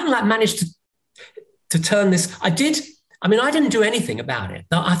case kind of like managed to turn this. I didn't do anything about it.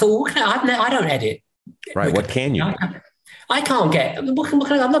 I thought, I don't edit. Right. What can you? I can't get. I'm not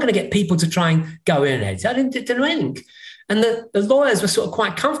going to get people to try and go in and edit. I didn't do anything. And the lawyers were sort of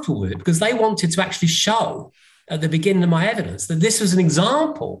quite comfortable with it because they wanted to actually show at the beginning of my evidence that this was an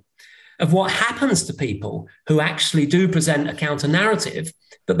example of what happens to people who actually do present a counter narrative,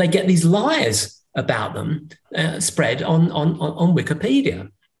 that they get these lies about them spread on Wikipedia.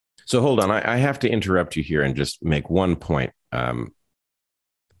 So hold on, I have to interrupt you here and just make one point.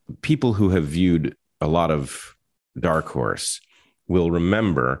 People who have viewed a lot of Dark Horse will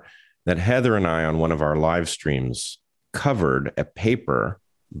remember that Heather and I on one of our live streams covered a paper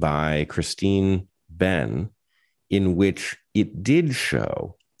by Christine Benn in which it did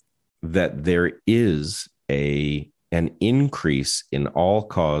show that there is an increase in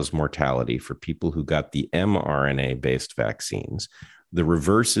all-cause mortality for people who got the mRNA-based vaccines. The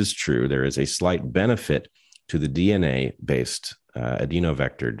reverse is true. There is a slight benefit to the DNA-based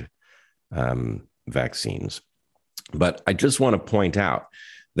adenovectored vaccines. But I just want to point out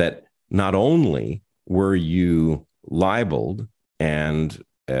that not only were you libeled and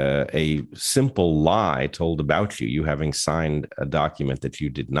a simple lie told about you having signed a document that you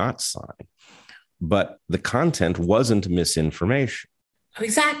did not sign, but the content wasn't misinformation.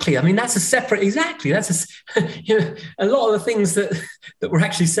 Exactly. I mean, that's a separate, exactly. That's a lot of the things that were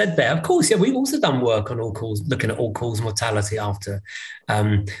actually said there. Of course, we've also done work on looking at all-cause mortality after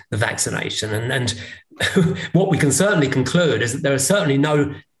the vaccination. And what we can certainly conclude is that there is certainly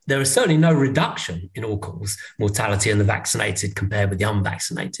no reduction in all-cause mortality in the vaccinated compared with the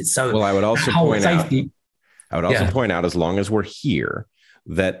unvaccinated. So, well, I would also point out, as long as we're here,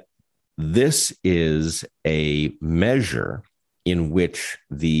 that this is a measure in which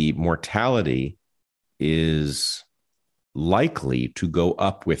the mortality is likely to go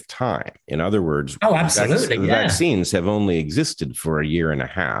up with time. In other words, vaccines have only existed for a year and a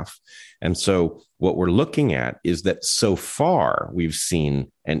half. And so what we're looking at is that so far we've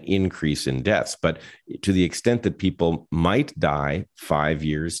seen an increase in deaths, but to the extent that people might die 5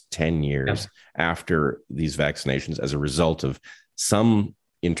 years, 10 years after these vaccinations as a result of some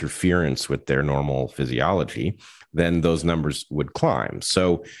interference with their normal physiology, then those numbers would climb.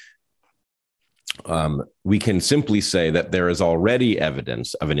 So we can simply say that there is already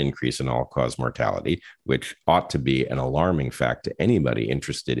evidence of an increase in all-cause mortality, which ought to be an alarming fact to anybody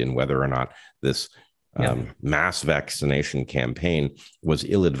interested in whether or not this mass vaccination campaign was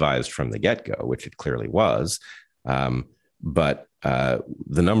ill-advised from the get-go, which it clearly was. But the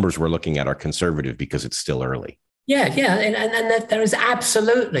numbers we're looking at are conservative because it's still early. Yeah, and there is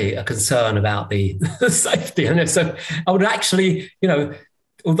absolutely a concern about the safety. And so I would actually,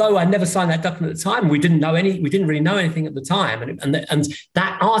 although I never signed that document at the time, we didn't really know anything at the time. And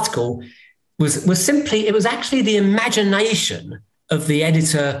that article was simply, it was actually the imagination of the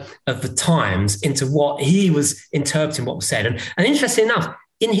editor of the Times into what he was interpreting what was said. And interestingly enough,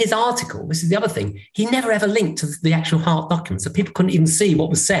 in his article, this is the other thing, he never ever linked to the actual HART document. So people couldn't even see what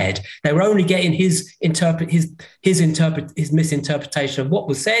was said. They were only getting his misinterpretation of what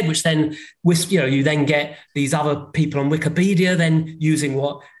was said, which then, you then get these other people on Wikipedia then using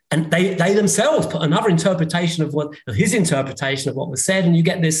what, and they themselves put another interpretation of his interpretation of what was said. And you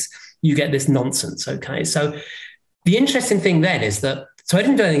get this you get this nonsense. Okay, so the interesting thing then is that so I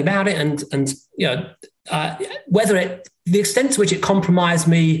didn't do anything about it, and whether the extent to which it compromised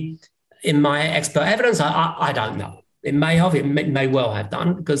me in my expert evidence, I don't know. It may well have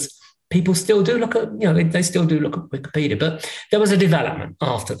done, because people still do look at, they still do look at Wikipedia. But there was a development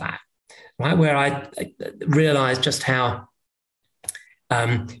after that, right, where I realized just how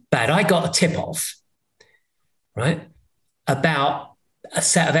bad. I got a tip-off, right, about a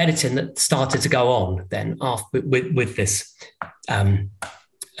set of editing that started to go on then after with this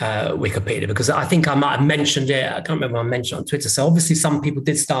Wikipedia, because I think I might have mentioned it. I can't remember if I mentioned it on Twitter. So obviously some people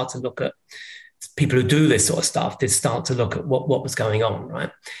did start to look at, people who do this sort of stuff did start to look at what was going on,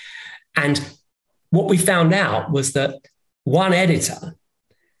 right? And what we found out was that one editor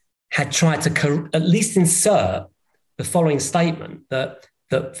had tried to at least insert the following statement, that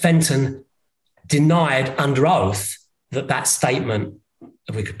Fenton denied under oath that statement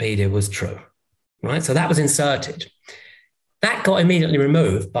of Wikipedia was true, right? So that was inserted. That got immediately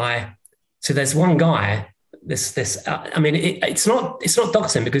removed so there's one guy, it's not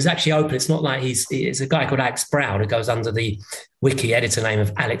doxing, because it's actually open. It's not like it's a guy called Alex Brown who goes under the wiki editor name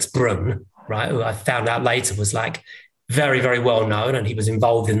of Alex Brun, right? Who I found out later was like very, very well known, and he was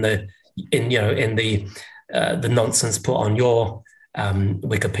involved in the nonsense put on your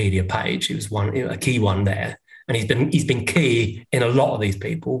Wikipedia page. He was a key one there. And he's been key in a lot of these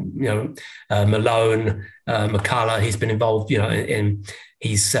people, Malone, McCullough. He's been involved,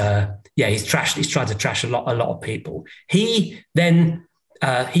 he's tried to trash a lot of people. He then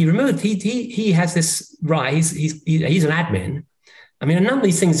he has this right. He's an admin. I mean, none of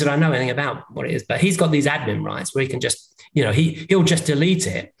these things that I know anything about what it is, but he's got these admin rights where he can just, he'll just delete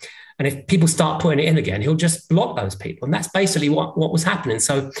it. And if people start putting it in again, he'll just block those people. And that's basically what was happening.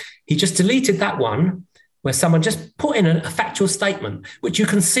 So he just deleted that one where someone just put in a factual statement, which you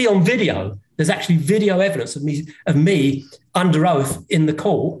can see on video. There's actually video evidence of me under oath in the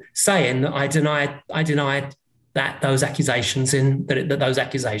court saying that I denied that those accusations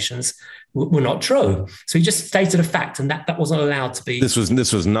were not true. So he just stated a fact, and that wasn't allowed to be. This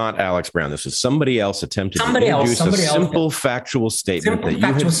was not Alex Brown. This was somebody else attempted to introduce a simple factual statement that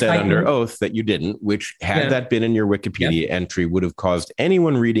you had said under oath that you didn't, which had that been in your Wikipedia entry would have caused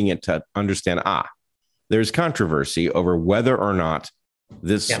anyone reading it to understand, there's controversy over whether or not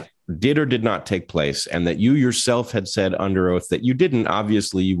this did or did not take place, and that you yourself had said under oath that you didn't.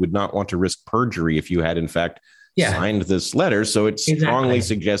 Obviously, you would not want to risk perjury if you had, in fact, signed this letter. So it strongly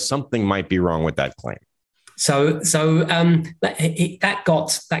suggests something might be wrong with that claim. So that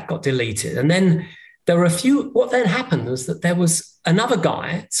got deleted. And then there were what then happened was that there was another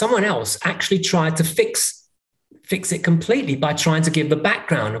guy, someone else actually tried to fix it completely by trying to give the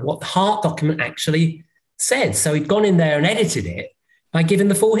background of what the Hart document actually said. So he'd gone in there and edited it by giving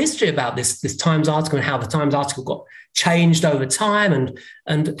the full history about this Times article and how the Times article got changed over time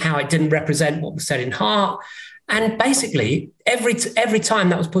and how it didn't represent what was said in Hart. And basically, every time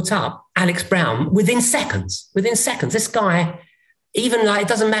that was put up, Alex Brown, within seconds, this guy, even like, it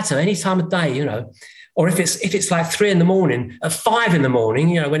doesn't matter, any time of day, or if it's like 3 a.m, at 5 a.m,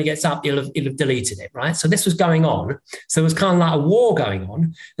 when he gets up, he'll have deleted it, right? So this was going on. So it was kind of like a war going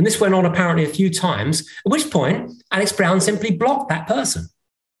on. And this went on apparently a few times, at which point Alex Brown simply blocked that person.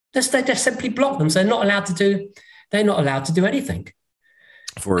 They just simply blocked them. So they're not allowed to do anything.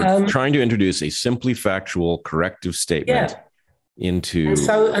 For trying to introduce a simply factual corrective statement into.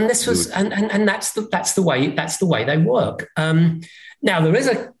 And this was, and that's the way they work. Now there is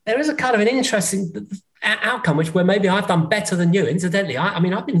a kind of an interesting outcome, where maybe I've done better than you. Incidentally, I've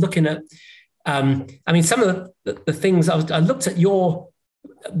been looking at, some of the things I looked at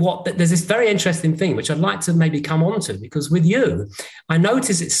there's this very interesting thing which I'd like to maybe come on to, because with you, I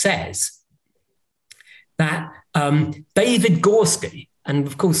notice it says that David Gorski, and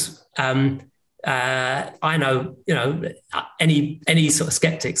of course, I know, any sort of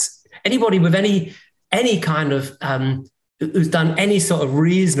skeptics, anybody with any kind of who's done any sort of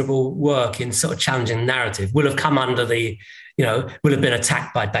reasonable work in sort of challenging narrative will have come under will have been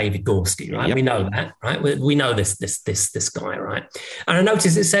attacked by David Gorski, right? Yep. We know that, right? We know this guy, right? And I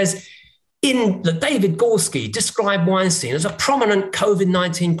noticed it says, in the David Gorski described Weinstein as a prominent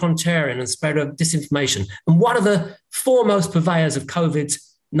COVID-19 contrarian and spreader of disinformation, and one of the foremost purveyors of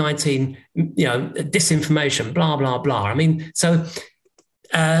COVID-19, disinformation, blah, blah, blah. I mean, so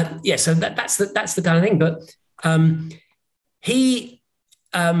that's the kind of thing. But he,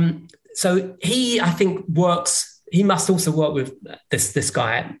 I think works. He must also work with this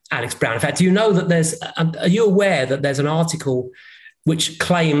guy, Alex Brown. In fact, do you know that are you aware that there's an article which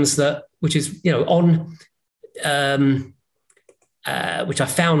claims that, which is, on, which I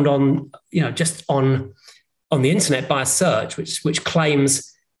found on, just on the internet by a search, which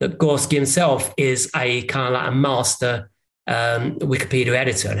claims that Gorski himself is a kind of like a master Wikipedia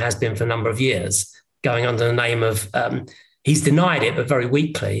editor and has been for a number of years, going under the name of, he's denied it, but very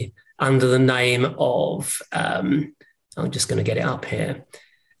weakly, under the name of, I'm just going to get it up here,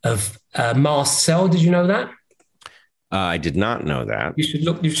 of Mast Cell. Did you know that? I did not know that. You should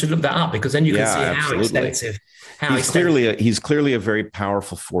look that up, because then you can see absolutely. how extensive. He's clearly a very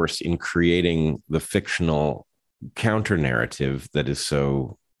powerful force in creating the fictional counter narrative that is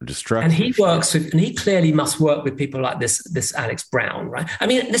so destructive. And he clearly must work with people like this Alex Brown, right? I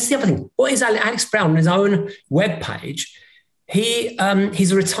mean, this is the other thing. What is Alex Brown on his own webpage?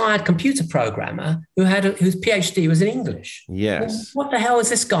 He's a retired computer programmer whose PhD was in English. Yes. Well, what the hell is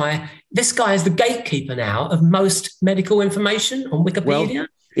this guy? This guy is the gatekeeper now of most medical information on Wikipedia.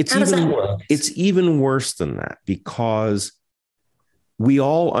 Well, how does that work? It's even worse than that, because we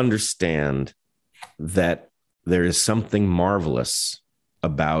all understand that there is something marvelous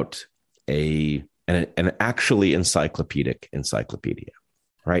about an actually encyclopedic encyclopedia,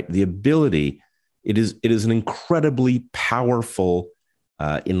 right? The ability. It is an incredibly powerful,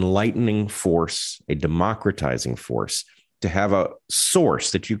 enlightening force, a democratizing force, to have a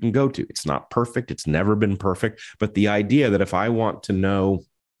source that you can go to. It's not perfect. It's never been perfect. But the idea that if I want to know,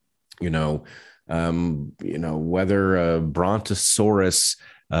 whether a brontosaurus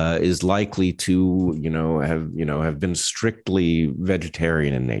is likely to, have been strictly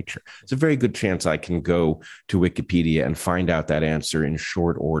vegetarian in nature, it's a very good chance I can go to Wikipedia and find out that answer in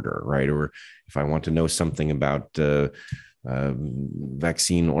short order, right? Or if I want to know something about atomic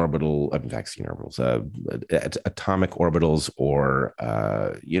orbitals, or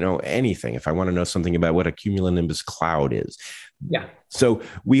anything. If I want to know something about what a cumulonimbus cloud is, So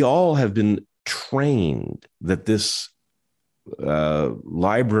we all have been trained that this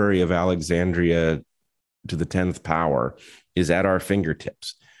Library of Alexandria to the 10th power is at our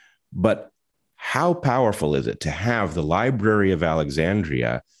fingertips. But how powerful is it to have the Library of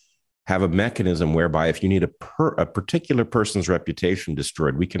Alexandria have a mechanism whereby if you need a particular person's reputation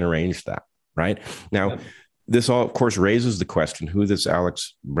destroyed, we can arrange that, right? Now, this all, of course, raises the question who this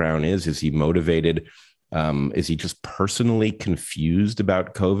Alex Brown is. Is he motivated? Is he just personally confused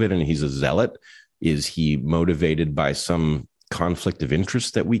about COVID and he's a zealot? Is he motivated by some conflict of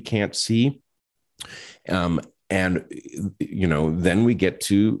interest that we can't see? Then we get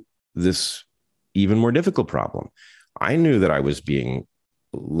to this even more difficult problem. I knew that I was being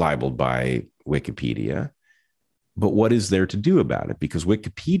libeled by Wikipedia, but what is there to do about it? Because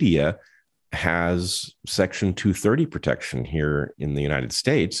Wikipedia has Section 230 protection here in the United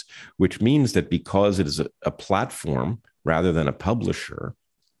States, which means that because it is a platform rather than a publisher,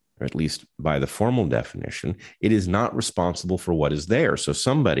 or at least by the formal definition, it is not responsible for what is there. So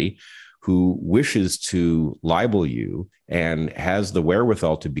somebody who wishes to libel you and has the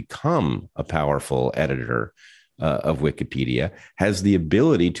wherewithal to become a powerful editor of Wikipedia has the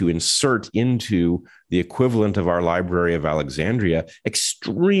ability to insert into the equivalent of our Library of Alexandria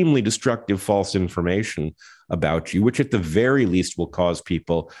extremely destructive false information about you, which at the very least will cause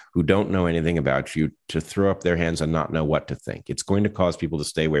people who don't know anything about you to throw up their hands and not know what to think. It's going to cause people to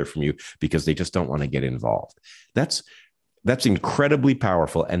stay away from you because they just don't want to get involved. That's incredibly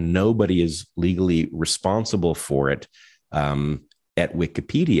powerful, and nobody is legally responsible for it at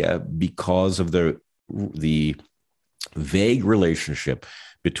Wikipedia because of the vague relationship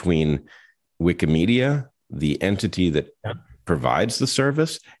between Wikimedia, the entity that provides the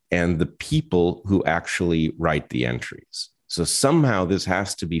service, and the people who actually write the entries. So somehow this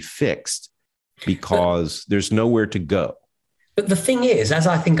has to be fixed because there's nowhere to go. But the thing is, as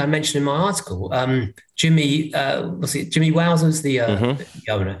I think I mentioned in my article, Jimmy Wowser's the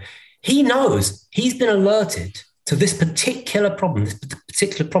owner. He knows, he's been alerted to this particular problem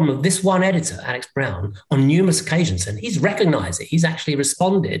of this one editor, Alex Brown, on numerous occasions. And he's recognized it. He's actually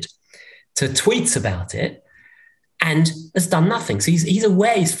responded to tweets about it and has done nothing. So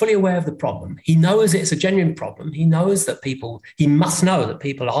he's fully aware of the problem. He knows it's a genuine problem. He knows that he must know that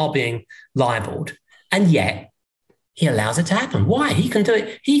people are being libeled. And yet he allows it to happen. Why? He can do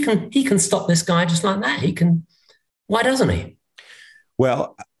it. He can stop this guy just like that. Why doesn't he?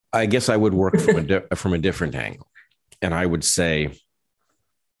 Well, I guess I would work from a different angle. And I would say,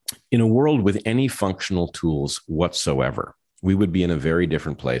 in a world with any functional tools whatsoever, we would be in a very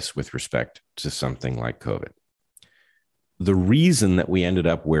different place with respect to something like COVID. The reason that we ended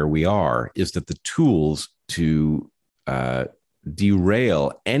up where we are is that the tools to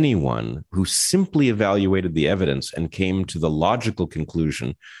derail anyone who simply evaluated the evidence and came to the logical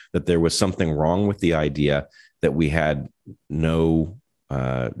conclusion that there was something wrong with the idea that we had no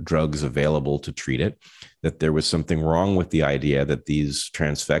drugs available to treat it, that there was something wrong with the idea that these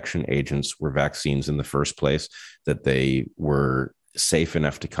transfection agents were vaccines in the first place, that they were safe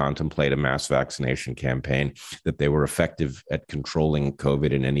enough to contemplate a mass vaccination campaign, that they were effective at controlling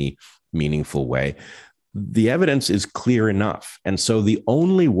COVID in any meaningful way. The evidence is clear enough. And so the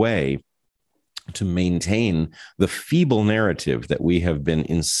only way to maintain the feeble narrative that we have been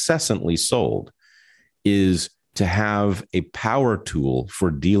incessantly sold is to have a power tool for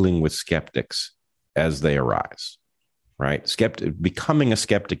dealing with skeptics as they arise, right? Becoming a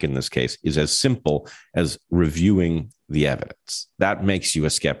skeptic in this case is as simple as reviewing the evidence. That makes you a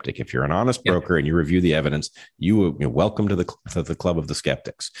skeptic. If you're an honest broker and you review the evidence, you're welcome to the club of the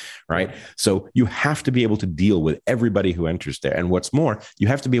skeptics, right? So you have to be able to deal with everybody who enters there. And what's more, you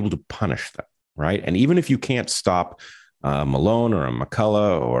have to be able to punish them, right? And even if you can't stop Malone or a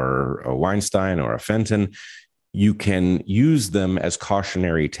McCullough or a Weinstein or a Fenton, you can use them as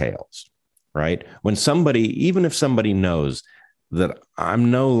cautionary tales, right? When even if somebody knows that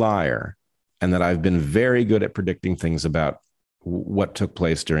I'm no liar and that I've been very good at predicting things about what took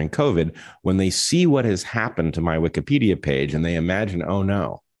place during COVID, when they see what has happened to my Wikipedia page and they imagine, oh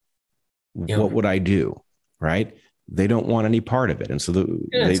no, what would I do, right? They don't want any part of it. And so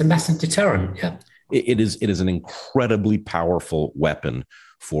it's a massive deterrent. Yeah. It is an incredibly powerful weapon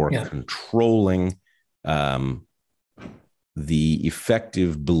for controlling the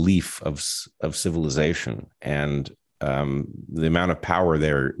effective belief of civilization, and the amount of power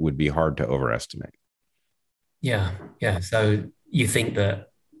there would be hard to overestimate. Yeah. So you think that,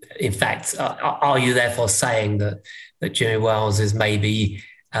 in fact, are you therefore saying that Jimmy Wales is maybe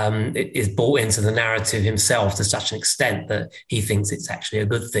is bought into the narrative himself to such an extent that he thinks it's actually a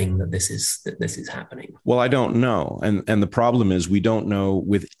good thing that this is happening? Well, I don't know. And the problem is we don't know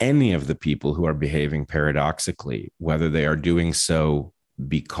with any of the people who are behaving paradoxically, whether they are doing so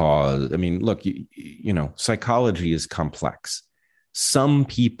because, I mean, look, you know, psychology is complex. Some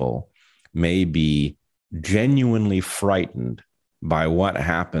people may be genuinely frightened by what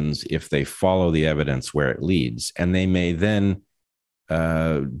happens if they follow the evidence where it leads. And they may then,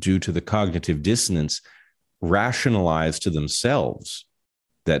 due to the cognitive dissonance, rationalize to themselves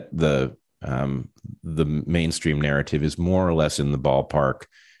that the mainstream narrative is more or less in the ballpark,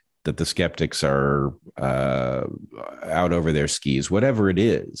 that the skeptics are out over their skis, whatever it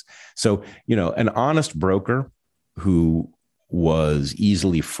is. So, you know, an honest broker who was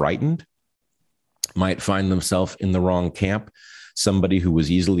easily frightened might find themselves in the wrong camp. Somebody who was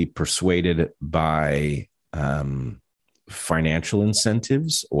easily persuaded by financial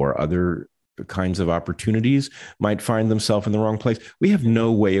incentives or other kinds of opportunities might find themselves in the wrong place. We have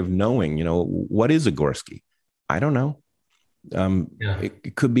no way of knowing, you know, what is a Gorski? I don't know.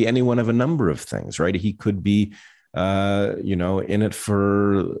 It could be any one of a number of things, right? He could be, you know, in it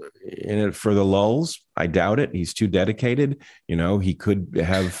for the lulls. I doubt it. He's too dedicated. You know, he could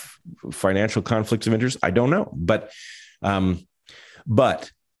have financial conflicts of interest. I don't know. But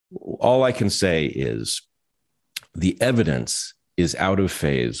all I can say is the evidence is out of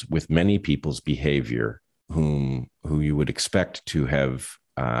phase with many people's behavior who you would expect to have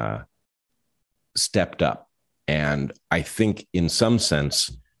stepped up. And I think in some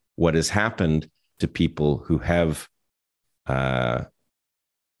sense, what has happened to people who have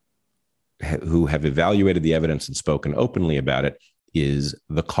evaluated the evidence and spoken openly about it is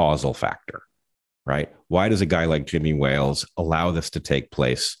the causal factor, right? Why does a guy like Jimmy Wales allow this to take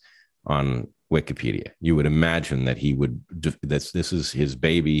place on Wikipedia? You would imagine that he would, this is his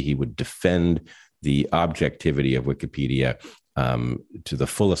baby. He would defend the objectivity of Wikipedia to the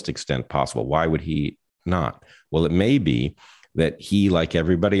fullest extent possible. Why would he not? Well, it may be that he, like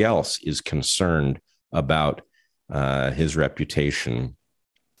everybody else, is concerned about his reputation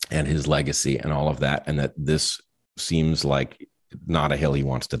and his legacy and all of that, and that this seems like not a hill he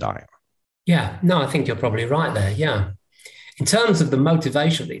wants to die on. Yeah, no, I think you're probably right there. Yeah. In terms of the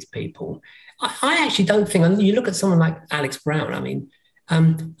motivation of these people, I actually don't think, and you look at someone like Alex Brown, I mean, I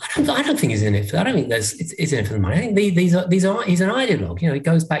don't think he's in it for that. I don't think it's in it for the money. I think he's an ideologue. You know, it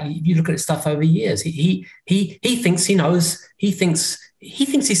goes back, you look at stuff over years. He thinks he knows, he thinks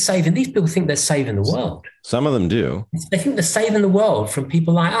he's saving, these people think they're saving the world. Some of them do. They think they're saving the world from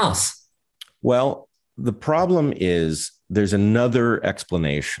people like us. Well, the problem is there's another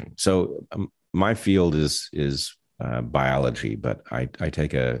explanation. So my field is biology, but I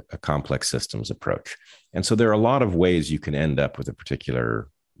take a complex systems approach. And so there are a lot of ways you can end up with a particular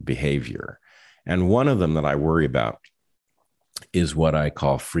behavior. And one of them that I worry about is what I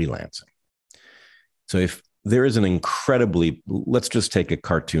call freelancing. So there is an incredibly, let's just take a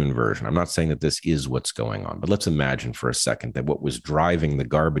cartoon version. I'm not saying that this is what's going on, but let's imagine for a second that what was driving the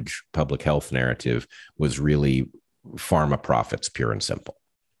garbage public health narrative was really pharma profits, pure and simple.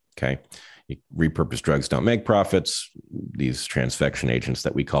 Okay. Repurposed drugs don't make profits. These transfection agents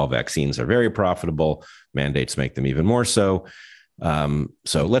that we call vaccines are very profitable. Mandates make them even more so.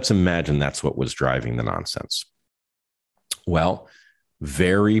 So let's imagine that's what was driving the nonsense. Well,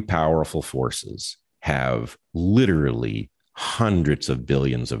 very powerful forces have literally hundreds of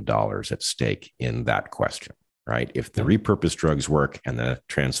billions of dollars at stake in that question, right? If the repurposed drugs work and the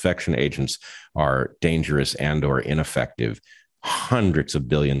transfection agents are dangerous and or ineffective, hundreds of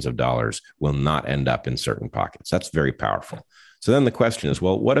billions of dollars will not end up in certain pockets. That's very powerful. So then the question is,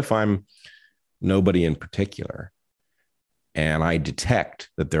 well, what if I'm nobody in particular and I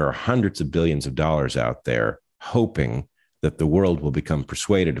detect that there are hundreds of billions of dollars out there hoping that the world will become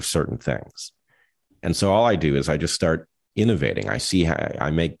persuaded of certain things? And so all I do is I just start innovating. I see how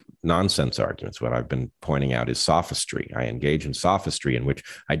I make nonsense arguments. What I've been pointing out is sophistry. I engage in sophistry in which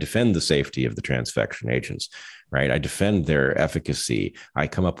I defend the safety of the transfection agents, right? I defend their efficacy. I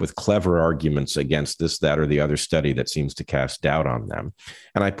come up with clever arguments against this, that, or the other study that seems to cast doubt on them.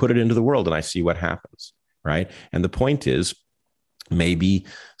 And I put it into the world and I see what happens, right? And the point is, maybe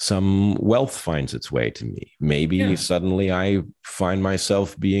some wealth finds its way to me. Maybe suddenly I find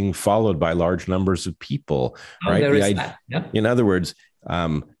myself being followed by large numbers of people, right? There is that. In other words,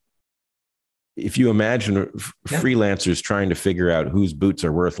 if you imagine freelancers trying to figure out whose boots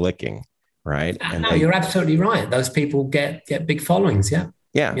are worth licking, right? And you're absolutely right. Those people get big followings. They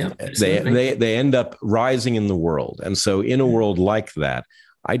end up rising in the world. And so in a world like that,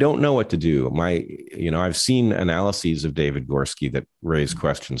 I don't know what to do. I've seen analyses of David Gorski that raise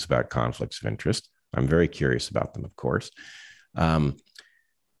questions about conflicts of interest. I'm very curious about them, of course.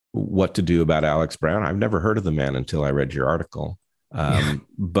 What to do about Alex Brown? I've never heard of the man until I read your article.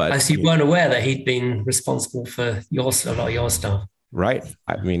 But as you weren't aware that he'd been responsible for a lot of your stuff. Right.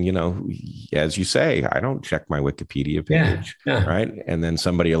 I mean, as you say, I don't check my Wikipedia page, right? And then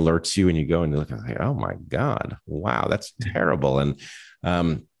somebody alerts you and you go and you look and say, oh my God, wow, that's terrible. And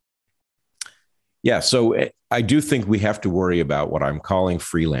so I do think we have to worry about what I'm calling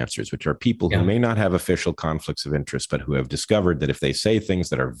freelancers, which are people who may not have official conflicts of interest, but who have discovered that if they say things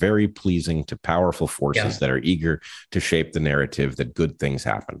that are very pleasing to powerful forces that are eager to shape the narrative, that good things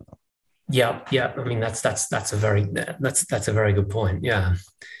happen to them. Yeah. I mean, that's a very good point. Yeah.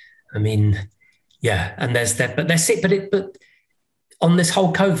 I mean, and there's that, but on this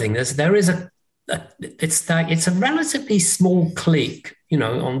whole COVID thing, there is it's a relatively small clique,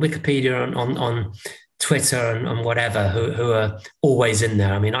 on Wikipedia and on Twitter and whatever, who are always in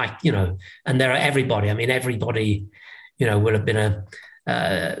there. I mean, and there are everybody. I mean, everybody, would have been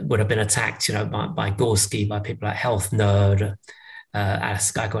attacked, by Gorski, by people like Health Nerd, a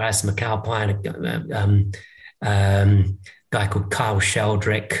guy called Alistair McAlpine, guy called Kyle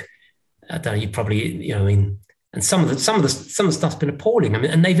Sheldrick. I don't know. You probably, and some of the stuff's been appalling. I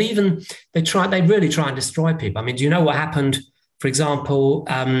mean, and they really try and destroy people. I mean, do you know what happened, for example,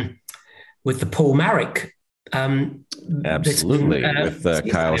 with the Paul Marek? Absolutely, with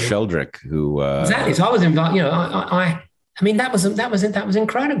Kyle Sheldrick, who exactly. So I was invited. I mean, that was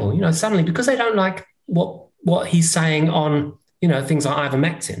incredible. Suddenly, because they don't like what he's saying on things like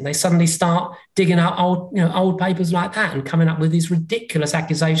ivermectin, they suddenly start digging out old papers like that and coming up with these ridiculous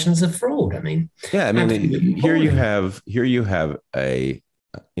accusations of fraud. I mean, here you have a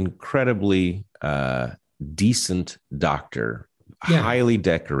incredibly decent doctor, highly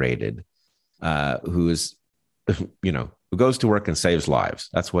decorated, who goes to work and saves lives.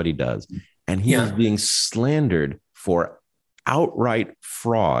 That's what he does. And he is being slandered for outright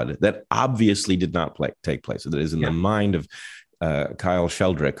fraud that obviously did not take place. So that is in the mind of Kyle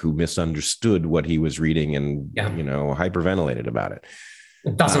Sheldrick, who misunderstood what he was reading and hyperventilated about it.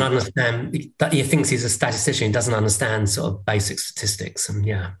 Doesn't understand. He thinks he's a statistician. He doesn't understand sort of basic statistics. And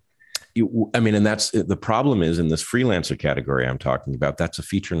and that's the problem is in this freelancer category I'm talking about. That's a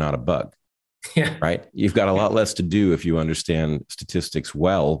feature, not a bug. Yeah. Right. You've got a lot less to do if you understand statistics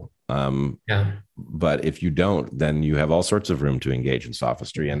well. But if you don't, then you have all sorts of room to engage in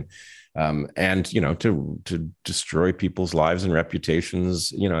sophistry and to destroy people's lives and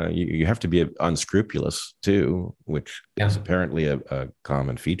reputations. You have to be unscrupulous too, which is apparently a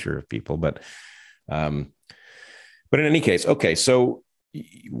common feature of people. But in any case, okay. So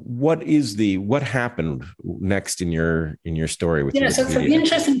what happened next in your story with so the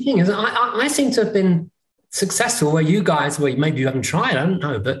interesting thing is I seem to have been successful where you guys, maybe you haven't tried, I don't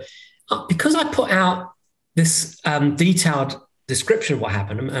know, but because I put out this detailed description of what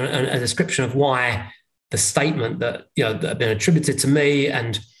happened and a description of why the statement that that had been attributed to me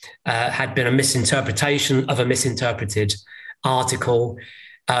and had been a misinterpretation of a misinterpreted article.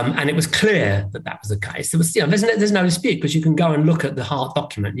 And it was clear that that was the case. There was, there's no dispute, because you can go and look at the Hart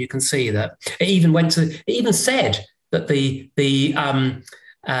document. And you can see that it even said that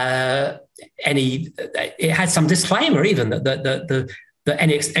it had some disclaimer even that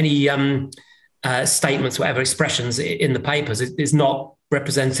any statements, whatever expressions in the papers is not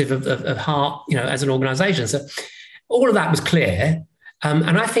representative of Hart, as an organisation. So all of that was clear.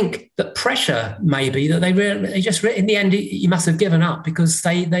 And I think that pressure maybe that they just in the end you must have given up, because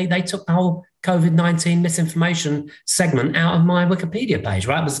they took the whole COVID-19 misinformation segment out of my Wikipedia page.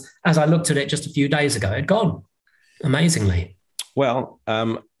 Right, as I looked at it just a few days ago, it had gone amazingly. Well,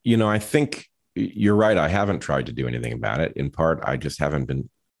 I think you're right. I haven't tried to do anything about it. In part, I just haven't been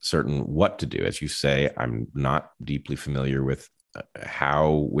certain what to do. As you say, I'm not deeply familiar with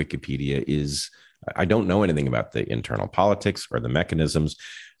how Wikipedia is. I don't know anything about the internal politics or the mechanisms.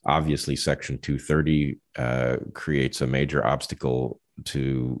 Obviously, Section 230 creates a major obstacle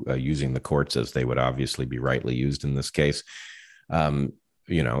to using the courts as they would obviously be rightly used in this case.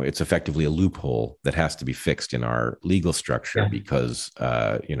 It's effectively a loophole that has to be fixed in our legal structure, because,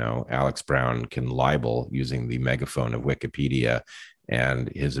 Alex Brown can libel using the megaphone of Wikipedia, and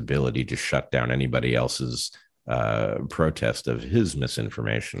his ability to shut down anybody else's protest of his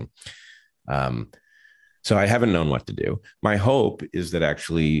misinformation. So I haven't known what to do. My hope is that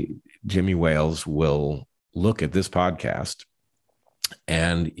actually Jimmy Wales will look at this podcast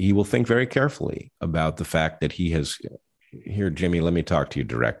and he will think very carefully about the fact that he has... Here, Jimmy, let me talk to you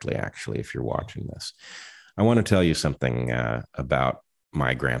directly, actually, if you're watching this. I want to tell you something about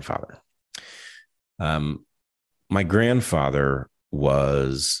my grandfather. My grandfather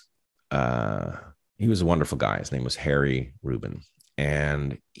was... he was a wonderful guy. His name was Harry Rubin.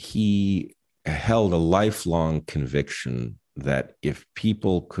 And he held a lifelong conviction that if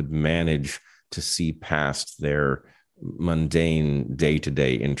people could manage to see past their mundane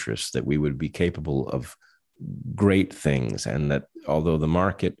day-to-day interests, that we would be capable of great things. And that although the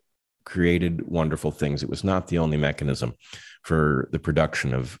market created wonderful things, it was not the only mechanism for the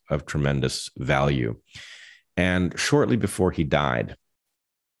production of tremendous value. And shortly before he died,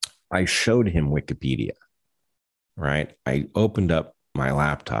 I showed him Wikipedia, right? I opened up my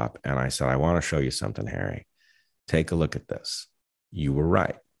laptop and I said, I want to show you something, Harry. Take a look at this. You were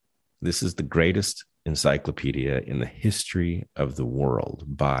right. This is the greatest encyclopedia in the history of the world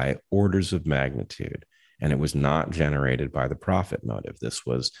by orders of magnitude. And it was not generated by the profit motive. This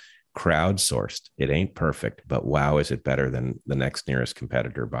was crowdsourced. It ain't perfect, but wow, is it better than the next nearest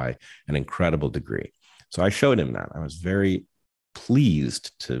competitor by an incredible degree. So I showed him that. I was very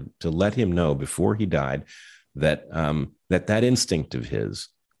pleased to let him know before he died that that instinct of his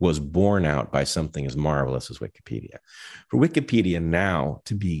was borne out by something as marvelous as Wikipedia. For Wikipedia now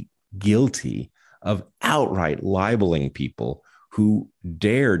to be guilty of outright libeling people who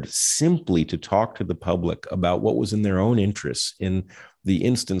dared simply to talk to the public about what was in their own interests in the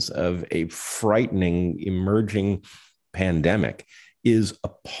instance of a frightening emerging pandemic is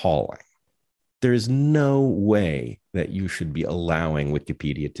appalling. There is no way that you should be allowing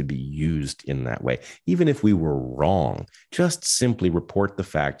Wikipedia to be used in that way. Even if we were wrong, just simply report the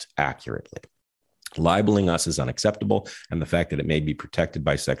facts accurately. Libeling us is unacceptable, and the fact that it may be protected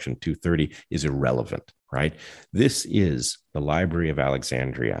by Section 230 is irrelevant, right? This is the Library of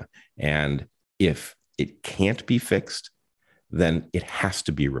Alexandria, and if it can't be fixed, then it has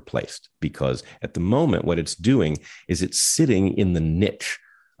to be replaced, because at the moment, what it's doing is it's sitting in the niche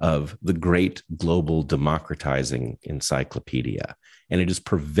of the great global democratizing encyclopedia. And it is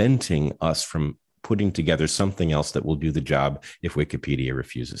preventing us from putting together something else that will do the job if Wikipedia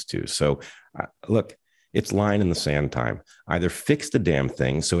refuses to. So look, it's line in the sand time. Either fix the damn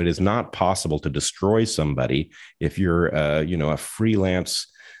thing so it is not possible to destroy somebody if you're a freelance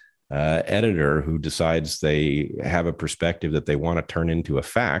editor who decides they have a perspective that they want to turn into a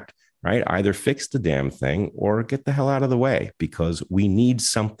fact, right? Either fix the damn thing or get the hell out of the way, because we need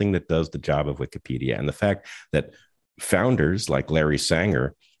something that does the job of Wikipedia. And the fact that founders like Larry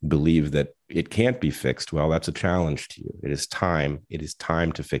Sanger believe that it can't be fixed, well, that's a challenge to you. It is time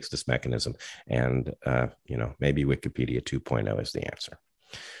to fix this mechanism. And, maybe Wikipedia 2.0 is the answer.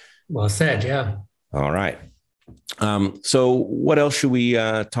 Well said, yeah. All right. So what else should we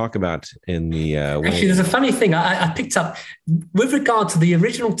talk about in the Actually, there's a funny thing I picked up with regard to the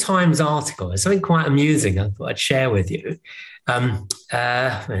original Times article. There's something quite amusing I thought I'd share with you.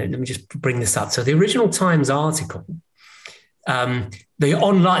 Let me just bring this up. So the original Times article, the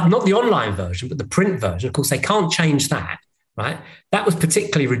online, not the online version, but the print version, of course, they can't change that right? That was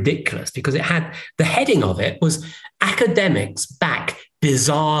particularly ridiculous because it had the heading of it was academics back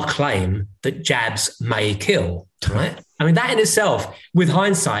bizarre claim that jabs may kill, right? I mean, that in itself, with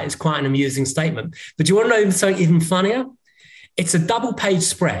hindsight, is quite an amusing statement. But do you want to know something even funnier? It's a double-page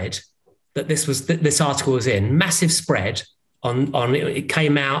spread that this article was in, massive spread on it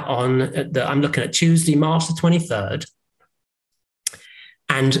came out on I'm looking at Tuesday, March the 23rd,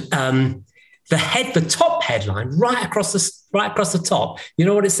 and the top headline right across the top. You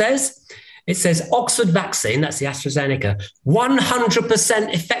know what it says? It says Oxford vaccine, that's the AstraZeneca,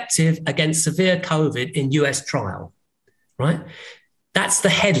 100% effective against severe COVID in US trial, right? That's the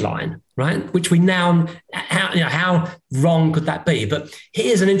headline, right? Which we now, how wrong could that be? But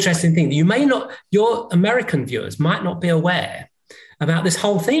here's an interesting thing. Your American viewers might not be aware about this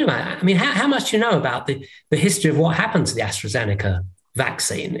whole thing about it. I mean, how much do you know about the history of what happened to the AstraZeneca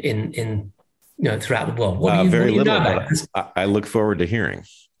vaccine in throughout the world? What do you know about it? I look forward to hearing.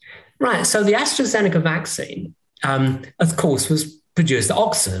 Right. So the AstraZeneca vaccine, of course, was produced at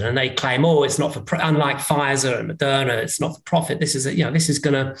Oxford, and they claim, it's not for unlike Pfizer and Moderna, it's not for profit. This is the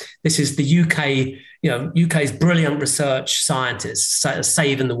UK, UK's brilliant research scientists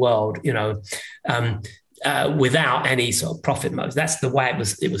saving the world, without any sort of profit motive. That's the way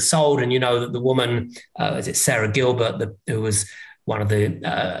it was sold. And that the woman, is it Sarah Gilbert, who was one of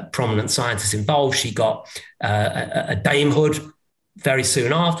the prominent scientists involved, she got a damehood very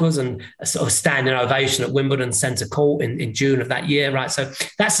soon afterwards, and a sort of standing ovation at Wimbledon Centre Court in June of that year, right? So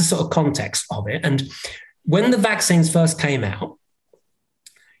that's the sort of context of it. And when the vaccines first came out,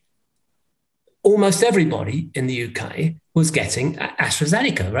 almost everybody in the UK was getting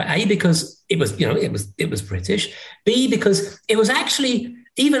AstraZeneca, right? A, because it was British. B, because it was actually,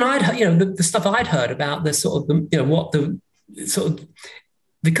 even I'd heard, the stuff I'd heard about the sort of,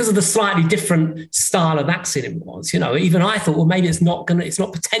 because of the slightly different style of vaccine it was, even I thought, well, maybe it's not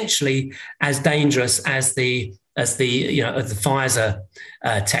potentially as dangerous as the Pfizer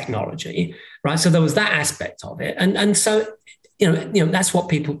technology, right? So there was that aspect of it, and so that's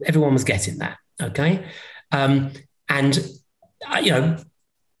what everyone was getting that, okay,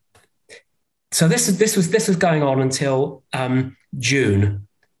 so this was going on until June,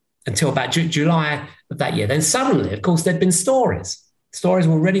 until about July of that year. Then suddenly, of course, there'd been stories. Stories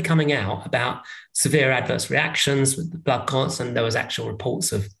were already coming out about severe adverse reactions with the blood clots, and there was actual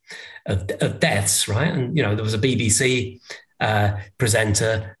reports of deaths, right? And there was a BBC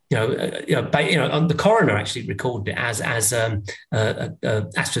presenter, the coroner actually recorded it as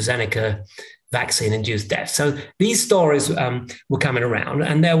AstraZeneca vaccine-induced death. So these stories were coming around,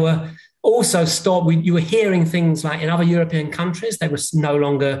 and there were also you were hearing things like in other European countries, they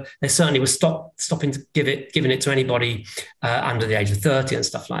certainly were stopping to giving it to anybody under the age of 30 and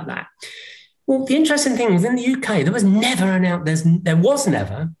stuff like that. Well, the interesting thing was in the UK, there was never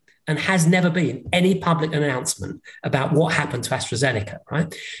and has never been any public announcement about what happened to AstraZeneca,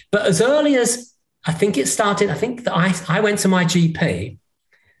 right? But as early as I think that I went to my GP,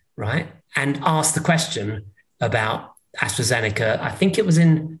 right, and asked the question about AstraZeneca. I think it was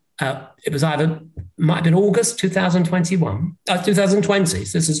might have been August 2020.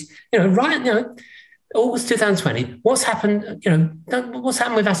 So this is, August 2020. What's happened? What's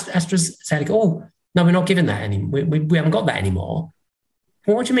happened with AstraZeneca? Oh, no, we're not giving that anymore. We haven't got that anymore.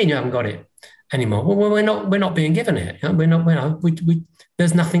 Well, what do you mean you haven't got it anymore? Well, we're not being given it.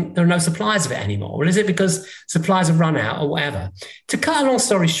 There's nothing. There are no supplies of it anymore. Well, is it because supplies have run out or whatever? To cut a long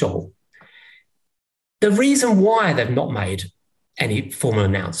story short, the reason why they've not made any formal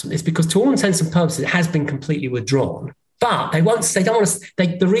announcement is because, to all intents and purposes, it has been completely withdrawn. But they won't. They don't want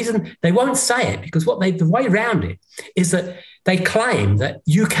to. The reason they won't say it because the way around it is that they claim that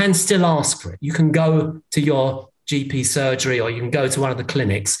you can still ask for it. You can go to your GP surgery or you can go to one of the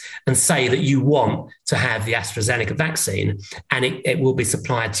clinics and say that you want to have the AstraZeneca vaccine, and it will be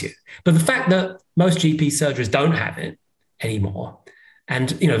supplied to you. But the fact that most GP surgeries don't have it anymore,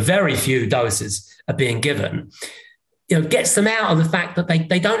 and very few doses are being given, gets them out of the fact that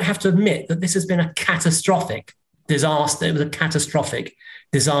they don't have to admit that this has been a catastrophic disaster. It was a catastrophic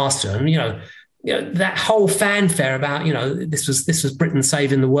disaster. And, that whole fanfare about, this was Britain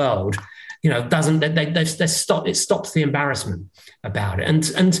saving the world, it stops the embarrassment about it. And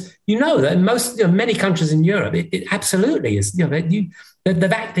that in many countries in Europe, it absolutely is,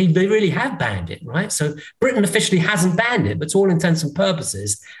 they really have banned it, right? So Britain officially hasn't banned it, but to all intents and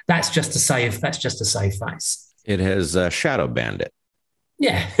purposes, that's just a save face. It has shadow banned it.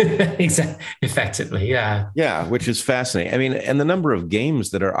 Yeah, exactly. Effectively, yeah. Yeah, which is fascinating. I mean, and the number of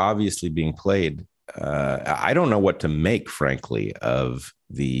games that are obviously being played, I don't know what to make, frankly, of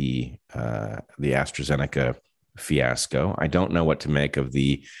the AstraZeneca fiasco. I don't know what to make of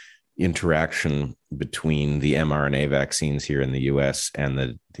the interaction between the mRNA vaccines here in the US and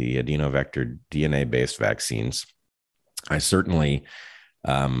the adenovector DNA-based vaccines. I certainly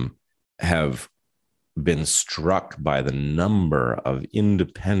have been struck by the number of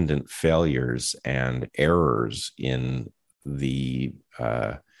independent failures and errors in the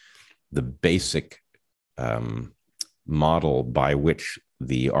basic model by which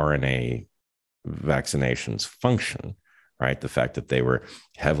the RNA vaccinations function, right? The fact that they were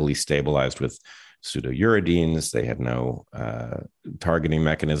heavily stabilized with pseudouridines, they had no targeting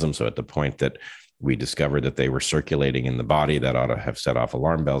mechanism. So at the point that we discovered that they were circulating in the body, that ought to have set off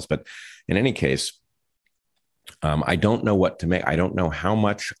alarm bells. But in any case, I don't know what to make. I don't know how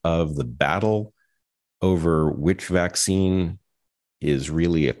much of the battle over which vaccine is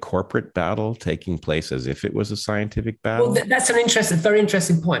really a corporate battle taking place as if it was a scientific battle. Well, that's very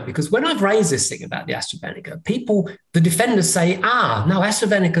interesting point, because when I've raised this thing about the AstraZeneca, the defenders say, no,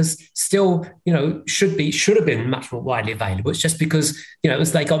 AstraZeneca's still, should have been much more widely available. It's just because,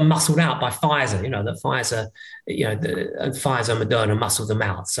 they got muscled out by Pfizer, that Pfizer, Pfizer and Moderna muscled them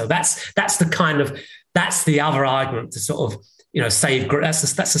out. So that's the other argument to sort of, that's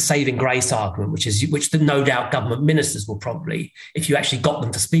a saving grace argument, which no doubt government ministers will probably, if you actually got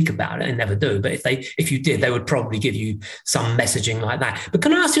them to speak about it, and never do, but if you did, they would probably give you some messaging like that. But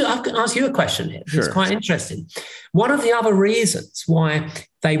can I ask you a question here? Sure. It's quite interesting. One of the other reasons why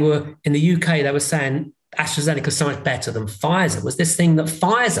they were in the UK, they were saying AstraZeneca is so much better than Pfizer was this thing that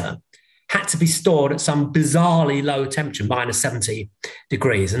Pfizer had to be stored at some bizarrely low temperature, minus 70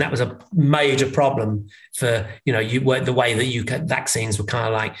 degrees. And that was a major problem for, the way that UK vaccines were kind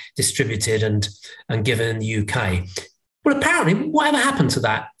of like distributed and given in the UK. Well, apparently, whatever happened to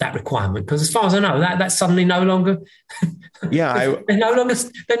that requirement? Because as far as I know, that suddenly no longer, yeah, they no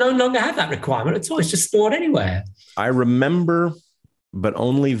longer have that requirement at all. It's just stored anywhere. I remember, but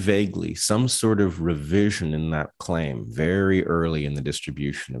only vaguely, some sort of revision in that claim very early in the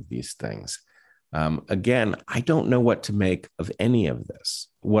distribution of these things. Again, I don't know what to make of any of this.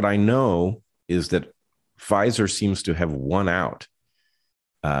 What I know is that Pfizer seems to have won out.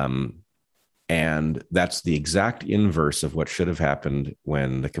 And that's the exact inverse of what should have happened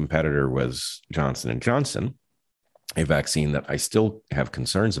when the competitor was Johnson & Johnson, a vaccine that I still have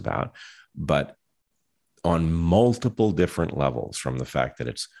concerns about, but on multiple different levels, from the fact that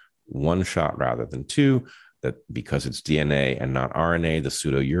it's one shot rather than two, that because it's DNA and not RNA, the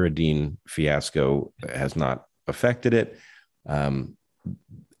pseudouridine fiasco has not affected it. And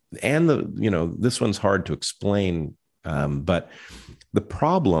this one's hard to explain, but the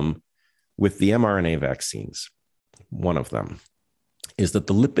problem with the mRNA vaccines, one of them, is that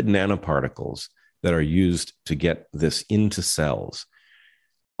the lipid nanoparticles that are used to get this into cells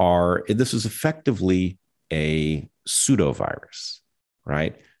this is effectively a pseudovirus,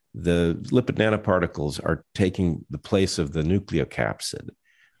 right? The lipid nanoparticles are taking the place of the nucleocapsid,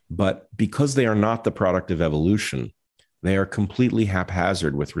 but because they are not the product of evolution, they are completely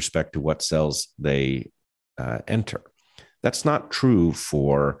haphazard with respect to what cells they enter. That's not true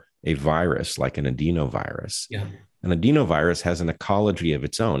for a virus like an adenovirus. Yeah. An adenovirus has an ecology of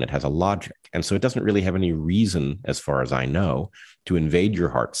its own. It has a logic. And so it doesn't really have any reason, as far as I know, to invade your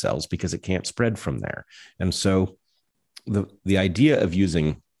heart cells because it can't spread from there. And so the idea of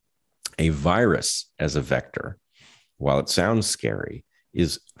using a virus as a vector, while it sounds scary,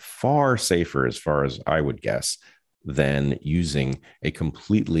 is far safer, as far as I would guess, than using a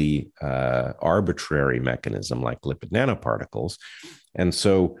completely arbitrary mechanism like lipid nanoparticles. And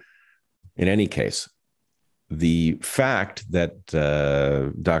so in any case, the fact that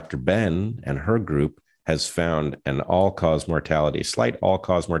Dr. Ben and her group has found an slight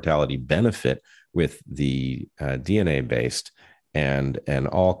all-cause mortality benefit with the DNA-based and an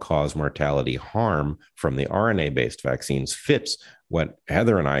all-cause mortality harm from the RNA-based vaccines fits what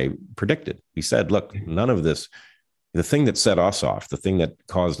Heather and I predicted. We said, look, none of this, the thing that set us off, the thing that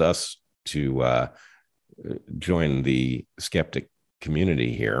caused us to join the skeptic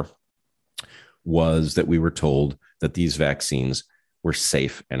community here, was that we were told that these vaccines were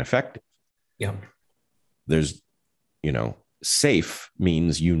safe and effective. Yeah. There's, safe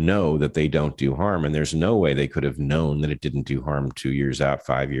means that they don't do harm. And there's no way they could have known that it didn't do harm 2 years out,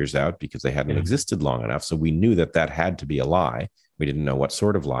 5 years out, because they hadn't existed long enough. So we knew that had to be a lie. We didn't know what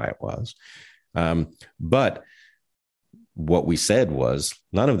sort of lie it was. But what we said was,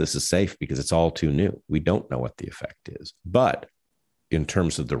 none of this is safe because it's all too new. We don't know what the effect is. But in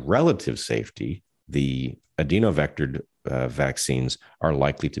terms of the relative safety, the adenovectored vaccines are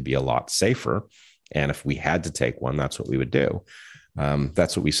likely to be a lot safer. And if we had to take one, that's what we would do.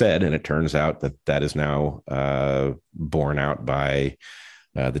 That's what we said. And it turns out that is now borne out by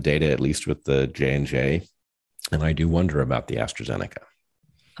the data, at least with the J&J. And I do wonder about the AstraZeneca.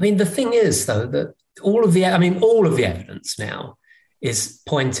 I mean, the thing is, though, that all of the evidence now is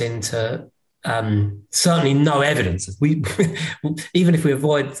pointing to certainly no evidence. Even if we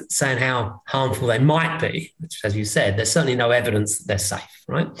avoid saying how harmful they might be, which, as you said, there's certainly no evidence that they're safe,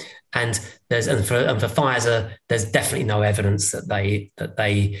 right? And for Pfizer, there's definitely no evidence that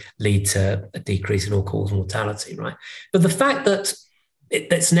they lead to a decrease in all-cause mortality, right? But the fact that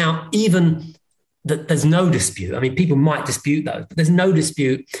it's now even that there's no dispute. I mean, people might dispute those, but there's no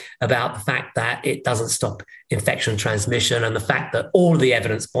dispute about the fact that it doesn't stop infection transmission, and the fact that all of the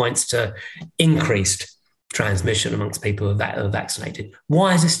evidence points to increased transmission amongst people who are vaccinated.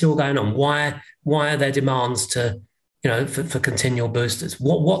 Why is this still going on? Why are there demands to, for continual boosters?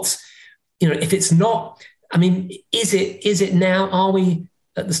 What's if it's not? I mean, is it now? Are we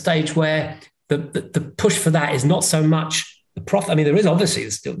at the stage where the push for that is not so much the profit? I mean, there is obviously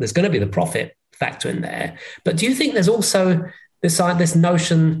there's going to be the profit factor in there, but do you think there's also this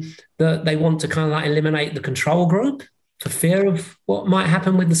notion that they want to kind of like eliminate the control group for fear of what might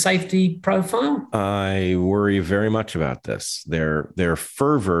happen with the safety profile? I worry very much about this. Their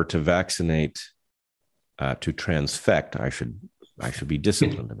fervor to vaccinate, to transfect. I should be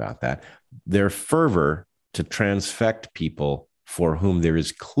disciplined about that. Their fervor to transfect people for whom there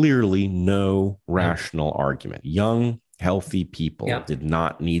is clearly no rational argument. Young, healthy people did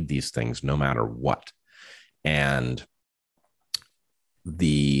not need these things no matter what. And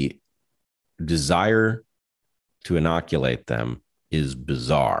the desire to inoculate them is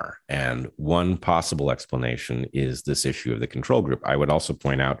bizarre. And one possible explanation is this issue of the control group. I would also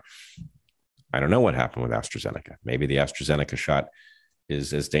point out, I don't know what happened with AstraZeneca. Maybe the AstraZeneca shot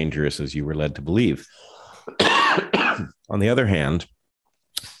is as dangerous as you were led to believe. On the other hand,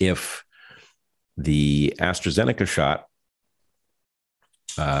 if the AstraZeneca shot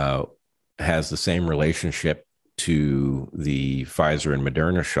has the same relationship to the Pfizer and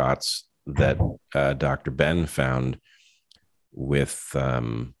Moderna shots that Dr. Ben found with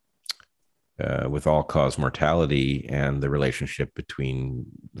all-cause mortality, and the relationship between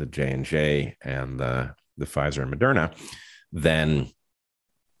the J&J and the Pfizer and Moderna, then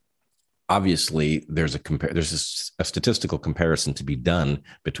obviously there's a statistical comparison to be done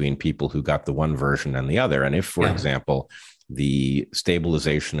between people who got the one version and the other. And if, for example, the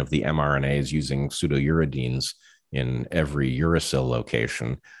stabilization of the mRNAs using pseudouridines in every uracil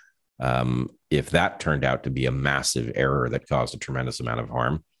location, if that turned out to be a massive error that caused a tremendous amount of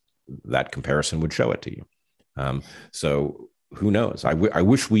harm, that comparison would show it to you. So who knows? I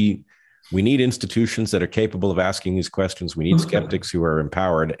wish we need institutions that are capable of asking these questions. We need skeptics who are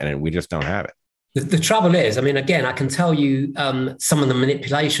empowered, and we just don't have it. The trouble is, I mean, again, I can tell you some of the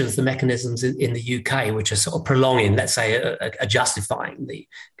manipulations, the mechanisms in the UK, which are sort of prolonging, let's say, are justifying the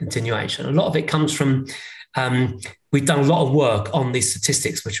continuation. A lot of it comes from, we've done a lot of work on these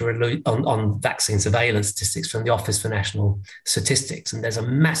statistics, which are on vaccine surveillance statistics from the Office for National Statistics. And there's a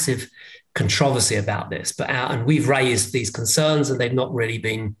massive controversy about this, and we've raised these concerns, and they've not really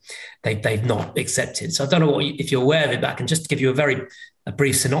been, they've not accepted. So I don't know if you're aware of it, but I can just give you a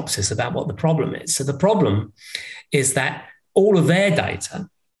brief synopsis about what the problem is. So the problem is that all of their data,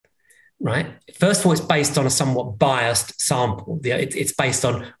 right? First of all, it's based on a somewhat biased sample. It's based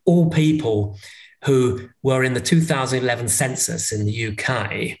on all people who were in the 2011 census in the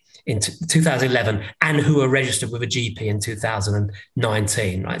UK in 2011 and who were registered with a GP in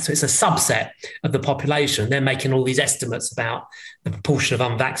 2019, right? So it's a subset of the population. They're making all these estimates about the proportion of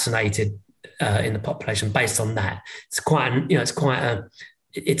unvaccinated in the population based on that.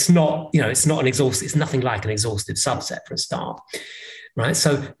 It's not an exhaustive, it's nothing like an exhaustive subset for a start, right?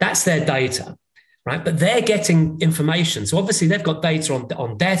 So that's their data, right? But they're getting information. So obviously they've got data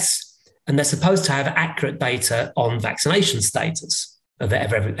on deaths, and they're supposed to have accurate data on vaccination status of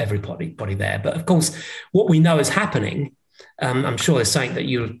everybody there. But of course, what we know is happening, I'm sure there's something that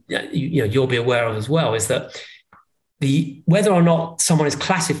you'll be aware of as well, is that whether or not someone is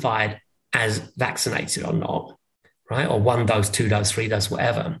classified as vaccinated or not, right, or 1 dose, 2 dose, 3 dose,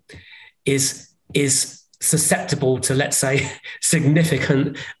 whatever, is susceptible to, let's say,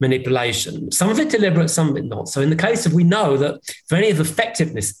 significant manipulation. Some of it deliberate, some of it not. So in the case of, we know that for any of the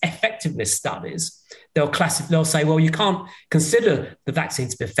effectiveness studies, they'll say, well, you can't consider the vaccine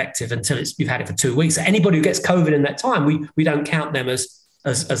to be effective until you've had it for 2 weeks. So anybody who gets COVID in that time, we don't count them as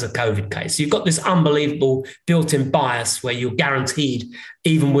a COVID case. So you've got this unbelievable built-in bias where you're guaranteed,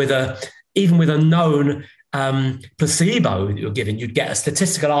 even with a known placebo that you're given, you'd get a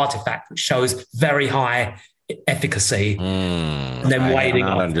statistical artifact which shows very high efficacy, and then I waning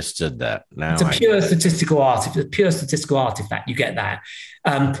have not off. understood that. Now it's a pure statistical artifact. You get that.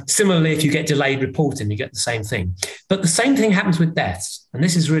 Similarly, if you get delayed reporting, you get the same thing. But the same thing happens with deaths, and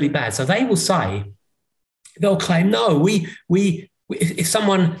this is really bad. So they will say, they'll claim, no, if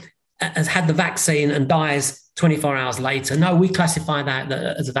someone has had the vaccine and dies 24 hours later, no, we classify that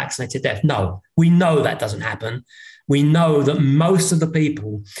as a vaccinated death. No, we know that doesn't happen. We know that most of the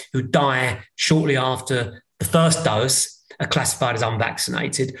people who die shortly after the first dose are classified as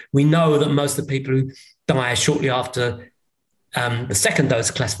unvaccinated. We know that most of the people who die shortly after the second dose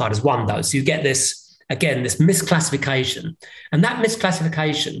are classified as one dose. So you get this, again, this misclassification. And that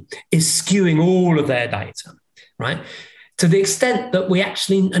misclassification is skewing all of their data, right? To the extent that we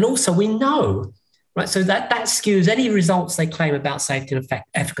actually, and also we know, right? So that skews any results they claim about safety and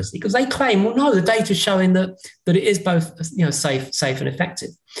efficacy, because they claim, well, no, the data is showing that it is both, safe and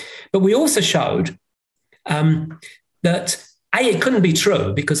effective. But we also showed that it couldn't be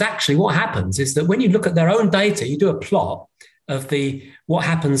true, because actually what happens is that when you look at their own data, you do a plot of what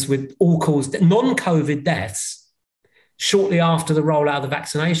happens with all-cause non-COVID deaths shortly after the rollout of the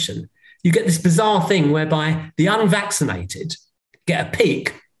vaccination. You get this bizarre thing whereby the unvaccinated get a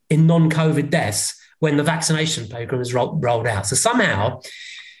peak in non-COVID deaths when the vaccination program is rolled out. So somehow,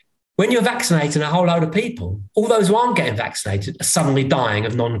 when you're vaccinating a whole load of people, all those who aren't getting vaccinated are suddenly dying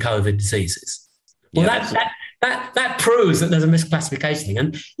of non-COVID diseases. Well, that proves that there's a misclassification thing.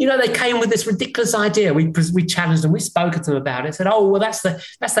 And, they came with this ridiculous idea. We challenged them. We spoke to them about it. Said, oh, well, that's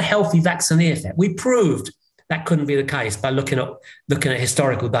the healthy vaccinee effect. We proved that couldn't be the case by looking at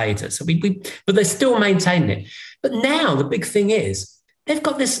historical data. So but they still maintained it. But now the big thing is they've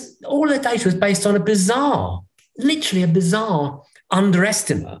got this, all their data is based on literally a bizarre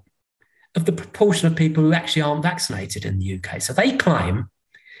underestimate of the proportion of people who actually aren't vaccinated in the UK. So they claim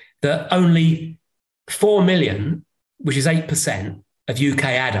that only 4 million, which is 8% of UK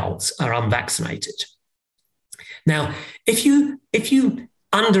adults, are unvaccinated. Now, if you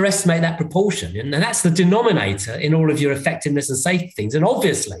underestimate that proportion, and that's the denominator in all of your effectiveness and safety things, and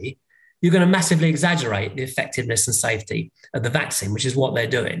obviously you're going to massively exaggerate the effectiveness and safety of the vaccine, which is what they're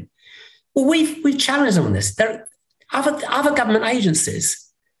doing. Well, we've challenged them on this. There are other government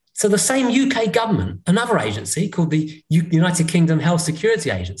agencies. So the same UK government, another agency called the United Kingdom Health Security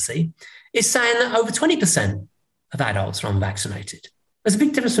Agency, is saying that over 20% of adults are unvaccinated. There's a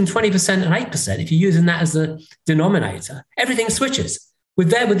big difference from 20% and 8%. If you're using that as the denominator, everything switches. With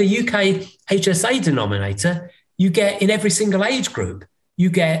the UK HSA denominator, you get in every single age group, you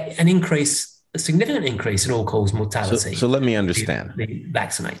get a significant increase in all-cause mortality. So let me understand.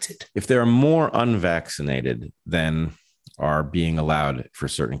 Vaccinated. If there are more unvaccinated than are being allowed for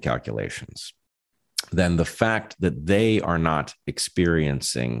certain calculations, then the fact that they are not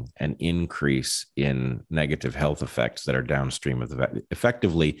experiencing an increase in negative health effects that are downstream of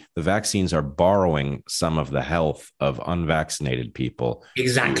effectively, the vaccines are borrowing some of the health of unvaccinated people.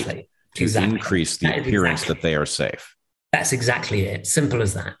 Exactly. To increase the appearance that they are safe. That's exactly it. Simple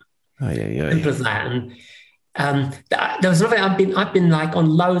as that. Simple as that. And there was another. I've been like on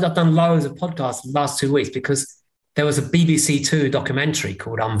loads. I've done loads of podcasts in the last 2 weeks because there was a BBC Two documentary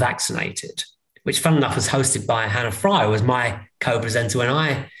called Unvaccinated, which, fun enough, was hosted by Hannah Fry, who was my co-presenter when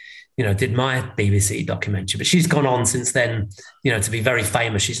I, did my BBC documentary. But she's gone on since then, to be very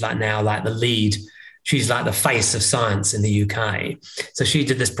famous. She's now the lead. She's like the face of science in the UK. So she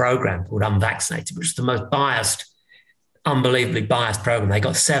did this program called Unvaccinated, which is the most biased, unbelievably biased program. They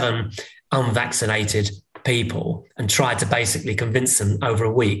got 7 unvaccinated people and tried to basically convince them over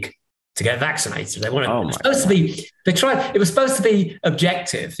a week to get vaccinated. They wanted. It was supposed to be. They tried. It was supposed to be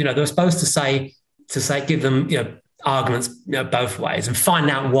objective. They were supposed to say, give them, arguments, both ways and find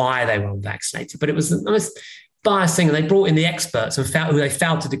out why they were unvaccinated. But it was the most biased thing. And they brought in the experts and they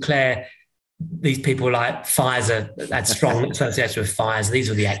failed to declare these people like Pfizer had strong association with Pfizer. These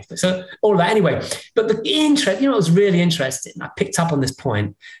were the experts. So all of that anyway. But the interest, what was really interesting, I picked up on this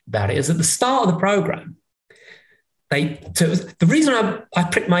point about it, is at the start of the program, the reason I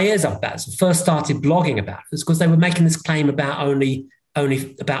pricked my ears up about it, so first started blogging about it, was because they were making this claim about only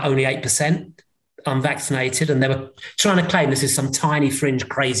 8% unvaccinated, and they were trying to claim this is some tiny fringe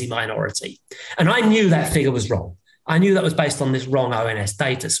crazy minority. And I knew that figure was wrong. I knew that was based on this wrong ONS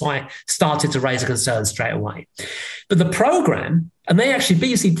data, so I started to raise a concern straight away. But the program, and they actually,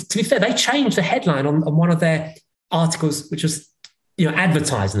 BBC, to be fair, they changed the headline on one of their articles, which was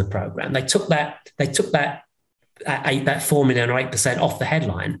advertising the program. They took that 4 million or 8% off the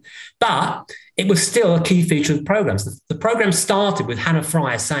headline, but it was still a key feature of the programs. The program started with Hannah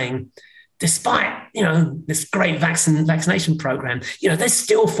Fry saying, despite this great vaccination program, there's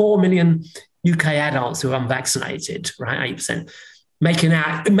still 4 million UK adults who are unvaccinated, right? 8%. Making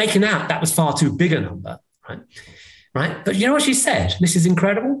out that was far too big a number, right? Right. But you know what she said? This is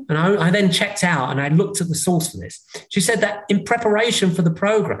incredible. And I then checked out and I looked at the source for this. She said that in preparation for the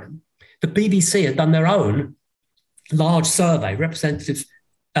program, the BBC had done their own large survey, representative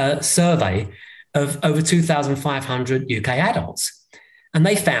survey of over 2,500 UK adults. And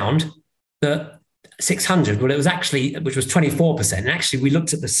they found that 600, well, it was actually, which was 24%. And actually, we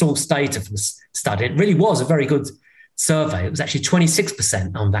looked at the source data from the study. It really was a very good survey. It was actually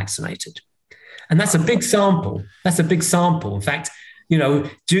 26% unvaccinated. And that's a big sample. That's a big sample. In fact,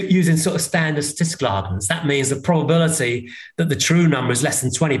 using sort of standard statistical arguments, that means the probability that the true number is less than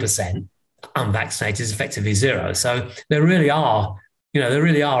 20% unvaccinated is effectively zero. So there really are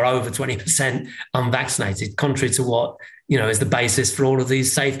over 20% unvaccinated, contrary to what, is the basis for all of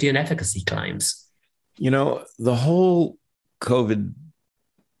these safety and efficacy claims. The whole COVID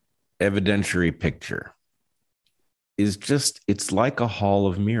evidentiary picture is it's like a hall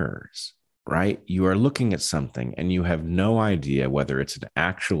of mirrors. Right? You are looking at something and you have no idea whether it's an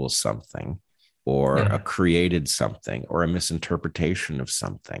actual something or a created something or a misinterpretation of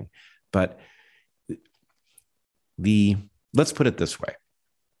something. But let's put it this way.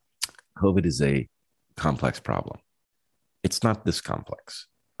 COVID is a complex problem. It's not this complex,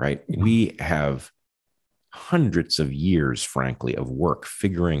 right? Mm-hmm. We have hundreds of years, frankly, of work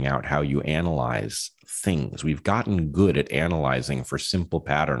figuring out how you analyze things. We've gotten good at analyzing for simple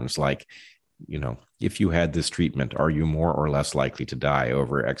patterns like, if you had this treatment, are you more or less likely to die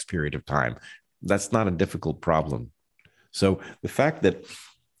over X period of time? That's not a difficult problem. So the fact that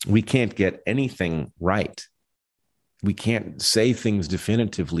we can't get anything right, we can't say things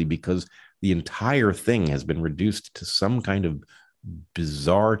definitively because the entire thing has been reduced to some kind of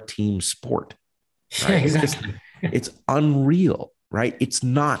bizarre team sport. Right? Yeah, exactly. It's unreal, right? It's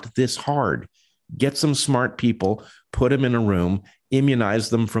not this hard. Get some smart people, put them in a room, immunize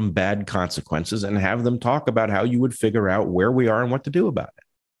them from bad consequences, and have them talk about how you would figure out where we are and what to do about it.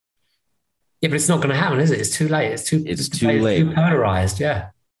 Yeah, but it's not going to happen, is it? It's too late. It's too late. It's too polarized.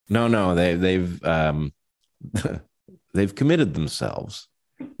 Yeah. No, they've committed themselves,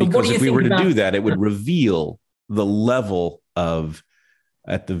 because if we were to do that, it would reveal the level of,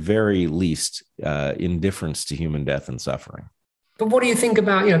 at the very least, indifference to human death and suffering. But what do you think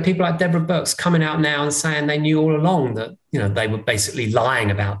about, people like Deborah Birx coming out now and saying they knew all along that, they were basically lying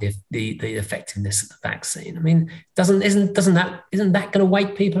about the effectiveness of the vaccine? I mean, isn't that going to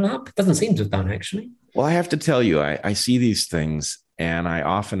wake people up? It doesn't seem to have done, actually. Well, I have to tell you, I see these things and I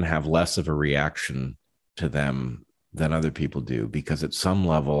often have less of a reaction to them than other people do, because at some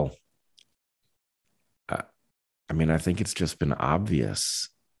level, I think it's just been obvious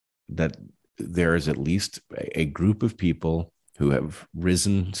that there is at least a group of people who have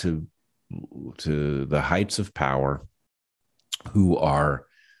risen to the heights of power, who are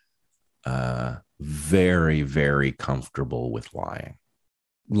very, very comfortable with lying,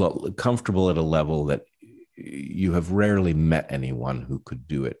 comfortable at a level that you have rarely met anyone who could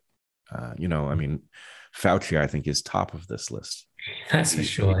do it. Fauci, I think, is top of this list. That's for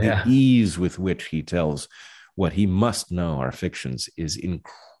sure. Yeah. The ease with which he tells what he must know are fictions is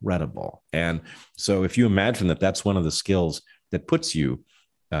incredible. And so if you imagine that that's one of the skills that puts you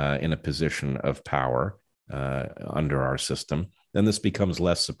in a position of power under our system, then this becomes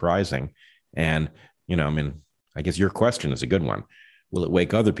less surprising. And, I guess your question is a good one. Will it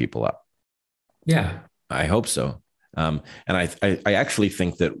wake other people up? Yeah. I hope so. And I actually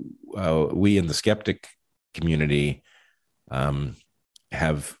think that we in the skeptic community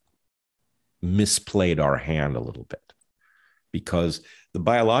have misplayed our hand a little bit, because the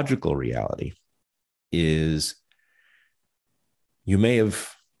biological reality is you may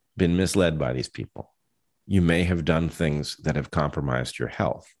have been misled by these people. You may have done things that have compromised your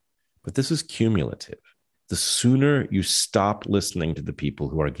health, but this is cumulative. The sooner you stop listening to the people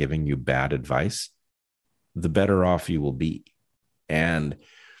who are giving you bad advice, the better off you will be. And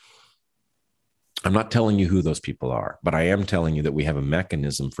I'm not telling you who those people are, but I am telling you that we have a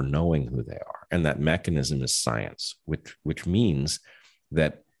mechanism for knowing who they are. And that mechanism is science, which means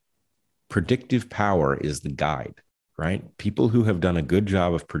that predictive power is the guide, right? People who have done a good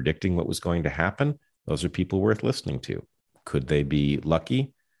job of predicting what was going to happen, those are people worth listening to. Could they be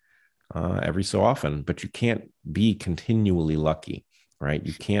lucky? Every so often, but you can't be continually lucky, right?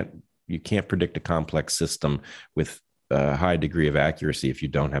 You can't predict a complex system with a high degree of accuracy if you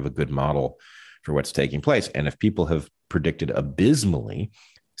don't have a good model for what's taking place. And if people have predicted abysmally,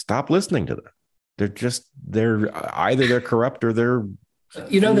 stop listening to them. They're either they're corrupt or they're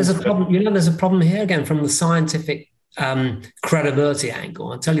there's a problem. There's a problem here again from the scientific credibility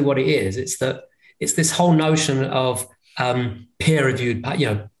angle. I'll tell you what it is. It's this whole notion of peer-reviewed,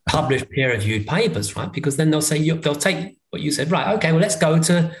 published peer-reviewed papers, right? Because then they'll say they'll take what you said, right? Okay, well, let's go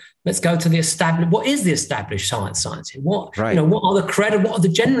to the established. What is the established science here? What right. What are the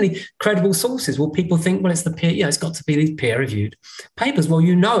generally credible sources? Well, people think, well, it's the peer. It's got to be these peer-reviewed papers. Well,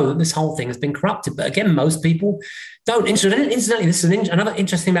 that this whole thing has been corrupted. But again, most people don't. Incidentally, this is another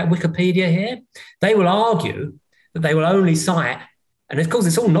interesting thing about Wikipedia here. They will argue that they will only cite, and of course,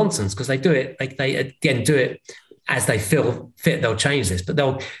 it's all nonsense because they do it. They again do it as they feel fit. They'll change this, but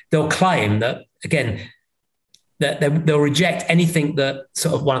they'll claim that again. That they'll reject anything that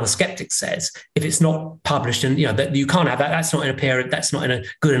sort of one of the skeptics says if it's not published, and that you can't have that. That's not in a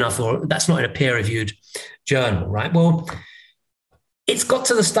good enough, or that's not in a peer-reviewed journal, right? Well, it's got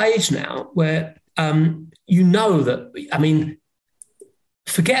to the stage now where that. I mean,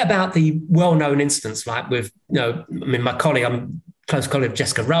 forget about the well-known instance like with my colleague. I'm close colleague of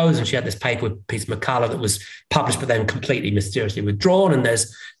Jessica Rose, and she had this paper with Peter McCullough that was published but then completely mysteriously withdrawn, and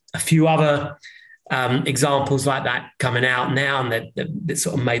there's a few other examples like that coming out now, and that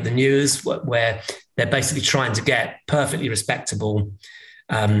sort of made the news where they're basically trying to get perfectly respectable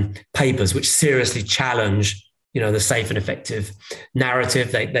papers which seriously challenge, the safe and effective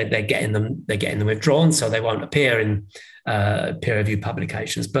narrative. They're getting them withdrawn, so they won't appear in peer-reviewed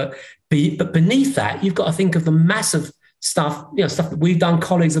publications. But beneath that, you've got to think of the massive stuff, stuff that we've done,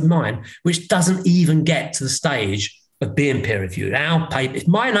 colleagues of mine, which doesn't even get to the stage of being peer-reviewed. Our paper, if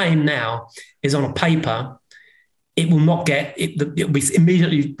my name now is on a paper, it will not get it. It will be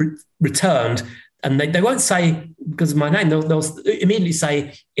immediately returned, and they won't say because of my name. They'll immediately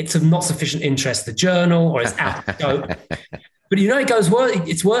say it's of not sufficient interest to the journal, or it's out of scope. But it goes worse.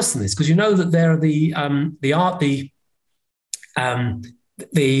 It's worse than this because there are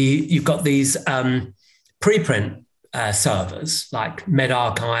you've got these preprint servers like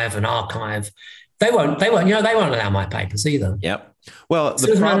medRxiv and Archive. They won't allow my papers either. Yep. Well, so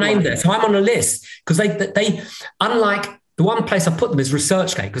there's my name there. So I'm on a list because they unlike the one place I put them is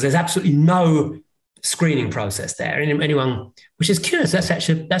ResearchGate, because there's absolutely no screening process there. Anyone, which is curious, that's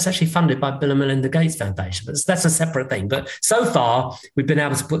actually funded by Bill and Melinda Gates Foundation, but that's a separate thing. But so far we've been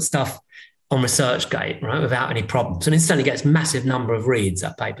able to put stuff on ResearchGate, right, without any problems. And it certainly gets massive number of reads,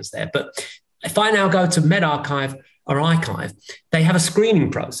 that paper's there. But if I now go to medRxiv or Archive, they have a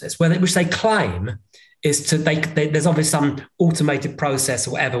screening process which they claim is there's obviously some automated process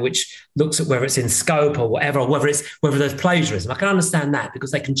or whatever which looks at whether it's in scope or whatever, or whether there's plagiarism. I can understand that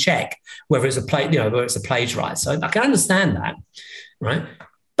because they can check whether it's a plagiarized. So I can understand that, right?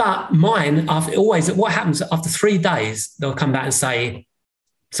 But mine, what happens after 3 days, they'll come back and say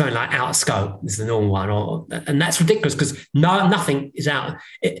something like out of scope is the normal one, and that's ridiculous because nothing is out.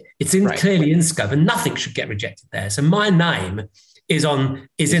 It's clearly in scope, and nothing should get rejected there. So my name is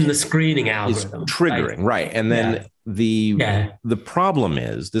in the screening algorithm. Is triggering, right? And then the problem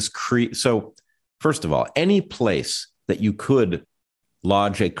is this. So first of all, any place that you could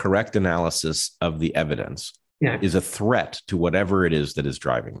lodge a correct analysis of the evidence is a threat to whatever it is that is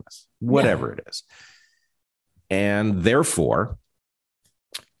driving this, whatever it is, and therefore.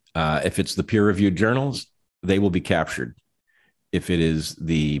 If it's the peer-reviewed journals, they will be captured. If it is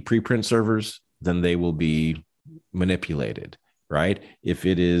the preprint servers, then they will be manipulated, right? If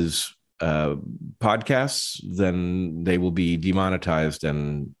it is podcasts, then they will be demonetized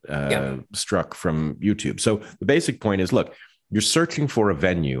and struck from YouTube. So the basic point is, look, you're searching for a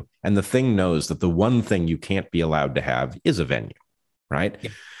venue, and the thing knows that the one thing you can't be allowed to have is a venue, right?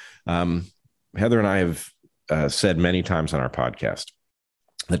 Yeah. Heather and I have said many times on our podcast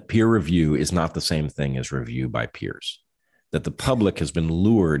that peer review is not the same thing as review by peers, that the public has been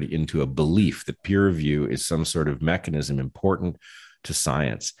lured into a belief that peer review is some sort of mechanism important to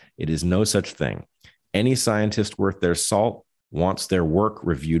science. It is no such thing. Any scientist worth their salt wants their work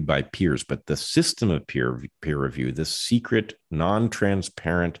reviewed by peers, but the system of peer review, this secret,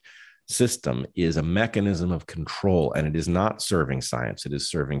 non-transparent system, is a mechanism of control, and it is not serving science. It is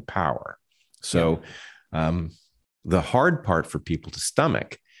serving power. So, the hard part for people to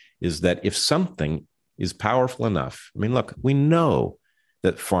stomach is that if something is powerful enough, I mean, look, we know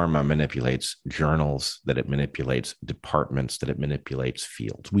that pharma manipulates journals, that it manipulates departments, that it manipulates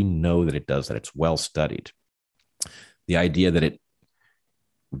fields. We know that it does that. It's well studied. The idea that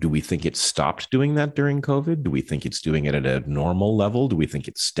do we think it stopped doing that during COVID? Do we think it's doing it at a normal level? Do we think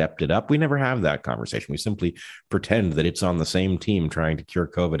it stepped it up? We never have that conversation. We simply pretend that it's on the same team trying to cure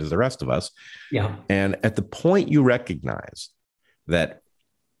COVID as the rest of us. Yeah. And at the point you recognize that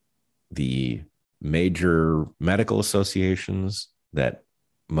the major medical associations, that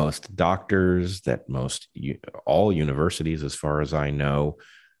most doctors, that all universities, as far as I know,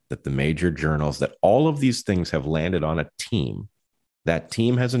 that the major journals, that all of these things have landed on a team. That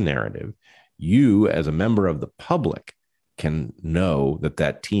team has a narrative. You, as a member of the public, can know that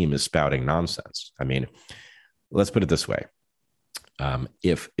that team is spouting nonsense. I mean, let's put it this way.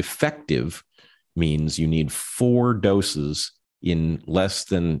 If effective means you need 4 doses in less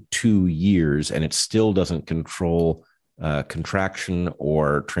than 2 years, and it still doesn't control contraction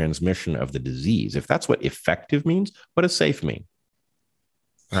or transmission of the disease, if that's what effective means, what does safe mean?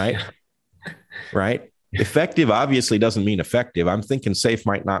 Right? Right? Effective obviously doesn't mean effective. I'm thinking safe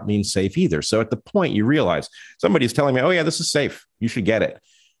might not mean safe either. So at the point you realize somebody's telling me, oh yeah, this is safe, you should get it.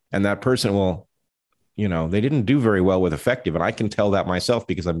 And that person will, they didn't do very well with effective. And I can tell that myself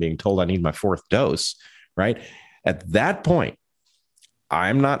because I'm being told I need my 4th dose, right? At that point,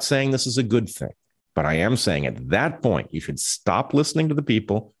 I'm not saying this is a good thing, but I am saying at that point, you should stop listening to the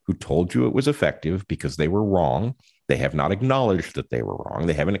people who told you it was effective because they were wrong. They have not acknowledged that they were wrong.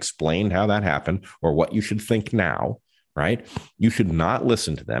 They haven't explained how that happened or what you should think now, right? You should not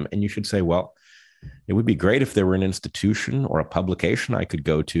listen to them. And you should say, well, it would be great if there were an institution or a publication I could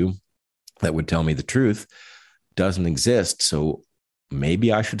go to that would tell me the truth. Doesn't exist. So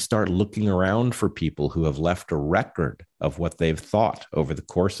maybe I should start looking around for people who have left a record of what they've thought over the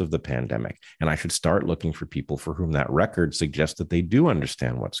course of the pandemic. And I should start looking for people for whom that record suggests that they do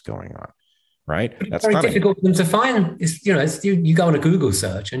understand what's going on. Right? That's very difficult for them to find. You go on a Google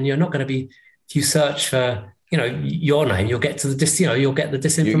search, and you're not going to be. If you search for, your name, you'll get to the you'll get the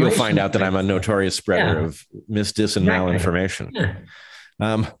disinformation. You'll find out that I'm a notorious spreader of dis and malinformation. Yeah.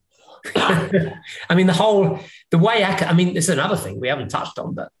 I mean, the way. I mean, this is another thing we haven't touched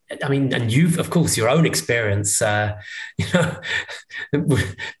on, but I mean, and you've, of course, your own experience, bears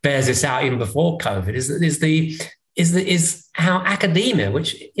this out even before COVID. Is how academia,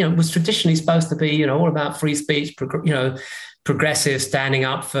 which was traditionally supposed to be all about free speech, progressive, standing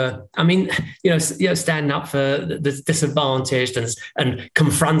up for, standing up for the disadvantaged and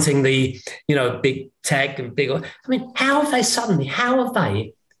confronting the big tech and big. I mean, how have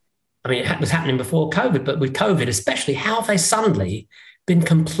they? I mean, it was happening before COVID, but with COVID especially, how have they suddenly been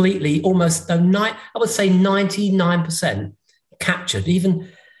completely, almost, I would say 99% captured? Even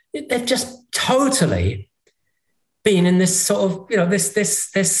they've just totally been in this sort of, this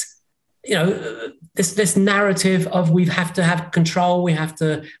narrative of we have to have control. We have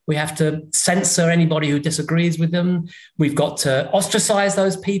to censor anybody who disagrees with them. We've got to ostracize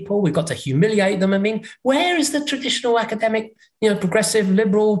those people. We've got to humiliate them. I mean, where is the traditional academic, progressive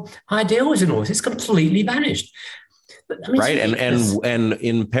liberal ideals in all this? It's completely vanished. I mean, right. And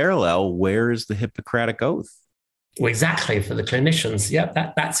in parallel, where is the Hippocratic Oath? Well, exactly, for the clinicians. Yeah,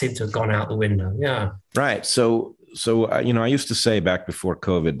 that seemed to have gone out the window. Yeah. Right. So I used to say back before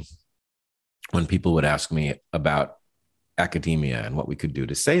COVID, when people would ask me about academia and what we could do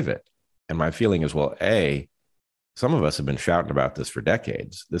to save it, and my feeling is, well, some of us have been shouting about this for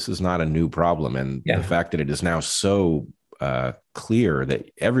decades. This is not a new problem. And the fact that it is now so clear that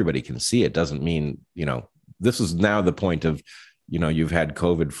everybody can see it doesn't mean, this is now the point of, you've had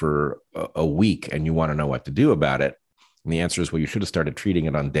COVID for a week and you want to know what to do about it. And the answer is, well, you should have started treating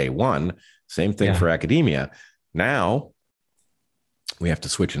it on day one. Same thing for academia. Now, we have to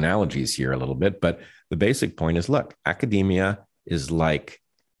switch analogies here a little bit, but the basic point is, look, academia is like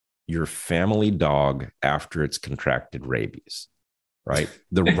your family dog after it's contracted rabies, right?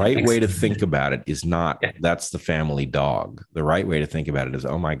 The right way to think about it is not, that's the family dog. The right way to think about it is,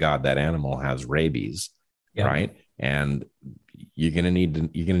 oh my God, that animal has rabies, right? And you're going to need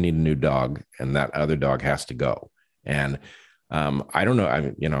a new dog, and that other dog has to go. And I don't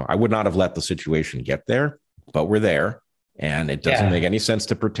know. I would not have let the situation get there, but we're there, and it doesn't make any sense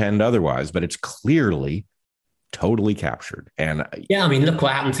to pretend otherwise, but it's clearly totally captured. And I mean, look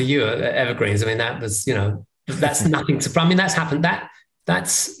what happened to you at Evergreens. I mean, that was, that's nothing to, I mean, that's happened.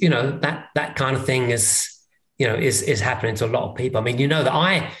 That's that kind of thing is happening to a lot of people. I mean,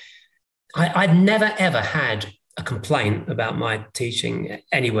 that I'd never, ever had a complaint about my teaching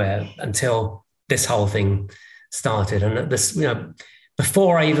anywhere until this whole thing started. And this,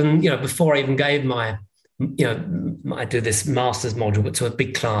 before I even gave my, I do this master's module, but to a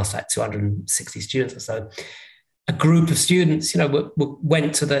big class, like 260 students or so, a group of students,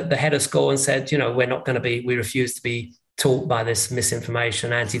 went to the head of school and said, we refuse to be taught by this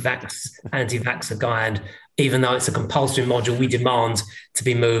misinformation, anti-vaxxer guide, even though it's a compulsory module, we demand to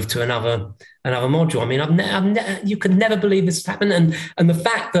be moved to another module. I mean, you could never believe this happened. And the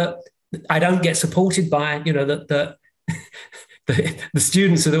fact that I don't get supported by, the the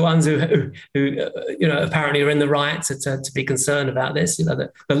students are the ones who apparently are in the right to be concerned about this.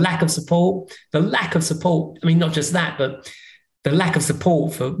 The lack of support. I mean, not just that, but the lack of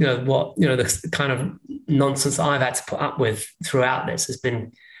support for the kind of nonsense I've had to put up with throughout this has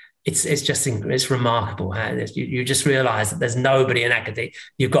been. It's remarkable. You just realise that there's nobody in academia.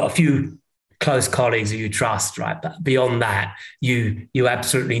 You've got a few close colleagues who you trust, right? But beyond that, you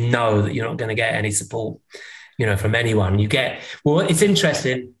absolutely know that you're not going to get any support, from anyone. It's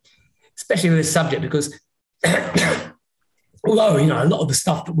interesting, especially with this subject, because although, a lot of the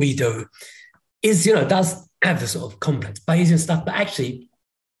stuff that we do is, does have the sort of complex Bayesian stuff, but actually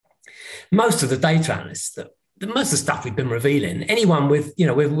most of the data analysts most of the stuff we've been revealing, anyone with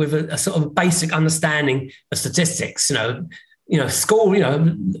a sort of basic understanding of statistics, school,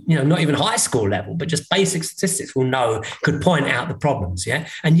 not even high school level, but just basic statistics could point out the problems. Yeah.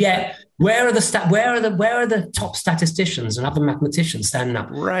 And yet where are the top statisticians and other mathematicians standing up?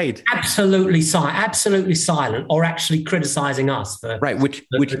 Right. Absolutely silent, or actually criticizing us for. Right. Which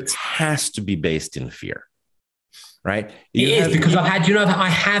has to be based in fear. Right. Because I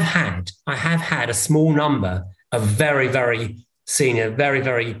have had a small number of very, very senior, very,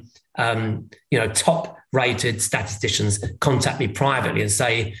 very, top-rated statisticians contact me privately and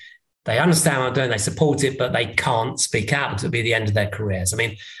say they understand what I'm doing, they support it, but they can't speak out because it'll be the end of their careers. I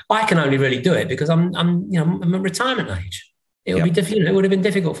mean, I can only really do it because I'm at retirement age. It would be difficult. It would have been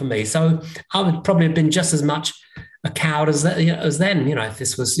difficult for me. So I would probably have been just as much a coward as then. If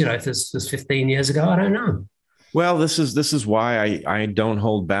this was 15 years ago, I don't know. Well, this is why I don't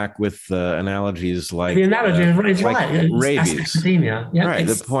hold back with analogies like the analogy is right. Rabies. Academia. Yeah, right.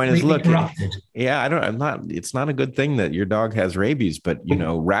 The point is, look, corrupted. it's not a good thing that your dog has rabies, but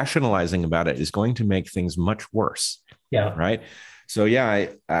rationalizing about it is going to make things much worse. Yeah. Right. So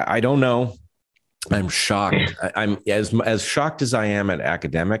I don't know. I'm shocked. I'm as shocked as I am at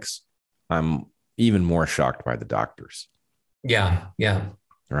academics. I'm even more shocked by the doctors. Yeah. Yeah.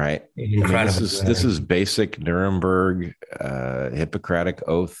 Right. Incredible. This is basic Nuremberg, Hippocratic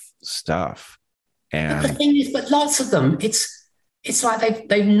Oath stuff. And but the thing is, but lots of them, it's like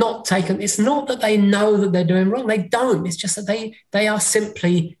they've not taken. It's not that they know that they're doing wrong. They don't. It's just that they are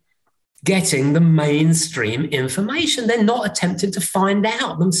simply getting the mainstream information. They're not attempting to find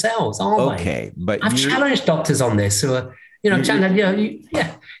out themselves, are they? Okay, but I've challenged doctors on this who are, you're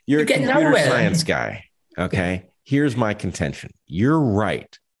a computer science guy. Okay. Here's my contention. You're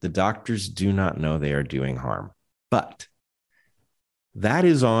right. The doctors do not know they are doing harm, but that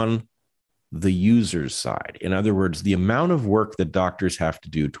is on the user's side. In other words, the amount of work that doctors have to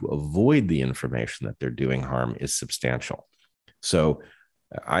do to avoid the information that they're doing harm is substantial. So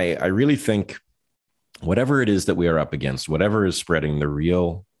I really think whatever it is that we are up against, whatever is spreading the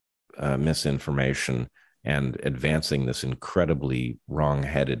real misinformation and advancing this incredibly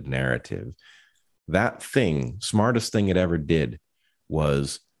wrong-headed narrative, that smartest thing it ever did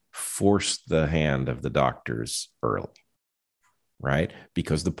was force the hand of the doctors early, right?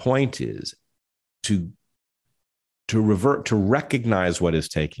 Because the point is to recognize what is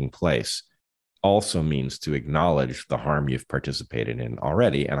taking place also means to acknowledge the harm you've participated in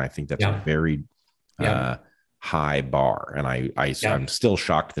already. And I think that's a very high bar. And I'm still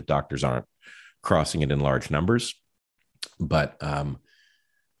shocked that doctors aren't crossing it in large numbers, but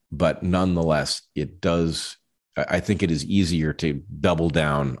nonetheless, it does. I think it is easier to double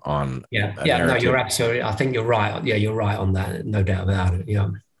down on. No, you're absolutely. I think you're right. Yeah, you're right on that. No doubt about it. Yeah.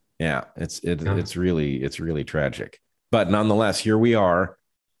 Yeah, it's really tragic. But nonetheless, here we are.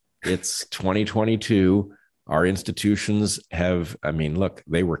 It's 2022. Our institutions look,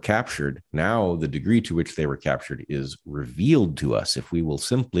 they were captured. Now the degree to which they were captured is revealed to us if we will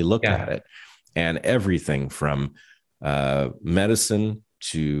simply look at it. And everything from medicine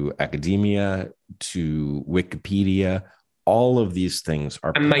to academia to Wikipedia, all of these things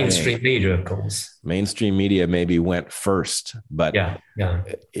are mainstream media, of course. Mainstream media maybe went first, but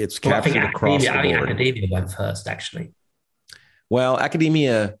it's captured across the board. Academia went first, actually. Well,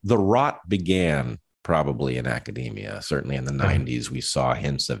 academia, the rot began probably in academia. Certainly in the 90s, we saw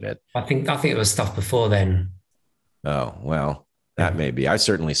hints of it. I think it was stuff before then. Oh, well, that may be. I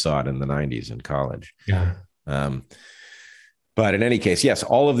certainly saw it in the 90s in college. Yeah. But in any case, yes,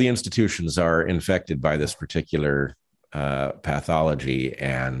 all of the institutions are infected by this particular pathology,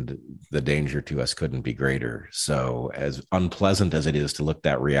 and the danger to us couldn't be greater. So as unpleasant as it is to look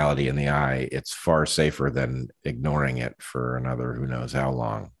that reality in the eye, it's far safer than ignoring it for another who knows how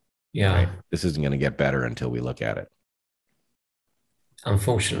long. Yeah. Right? This isn't going to get better until we look at it.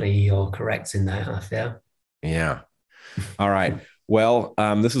 Unfortunately, you're correct in that, I feel. Yeah. All right. Well,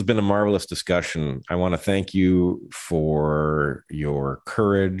 this has been a marvelous discussion. I want to thank you for your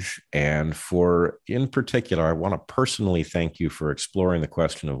courage, and in particular, I want to personally thank you for exploring the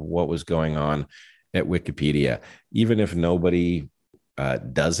question of what was going on at Wikipedia. Even if nobody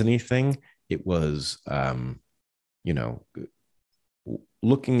does anything, it was,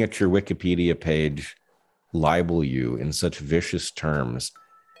 looking at your Wikipedia page libel you in such vicious terms.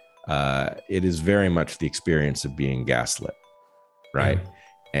 It is very much the experience of being gaslit. Right.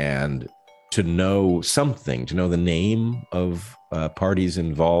 And to know something, to know the name of parties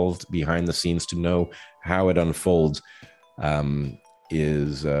involved behind the scenes, to know how it unfolds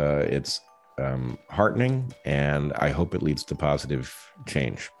it's heartening. And I hope it leads to positive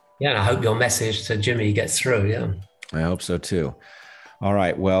change. Yeah. And I hope your message to Jimmy gets through. Yeah. I hope so, too. All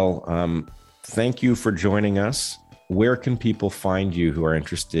right. Well, thank you for joining us. Where can people find you who are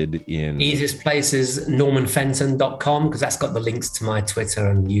interested in? Easiest place is normanfenton.com, because that's got the links to my Twitter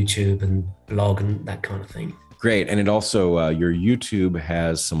and YouTube and blog and that kind of thing. Great. And it also, your YouTube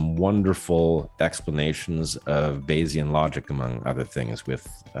has some wonderful explanations of Bayesian logic, among other things, with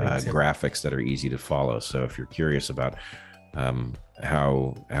graphics that are easy to follow. So if you're curious about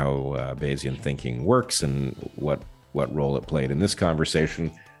how Bayesian thinking works and what role it played in this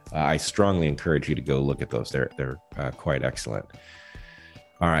conversation, I strongly encourage you to go look at those. They're quite excellent.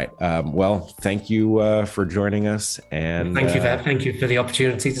 All right. Well, thank you for joining us. And thank you for the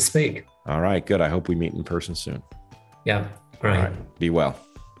opportunity to speak. All right. Good. I hope we meet in person soon. Yeah. Great. All right. Be well.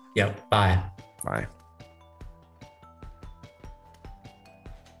 Yeah. Bye. Bye.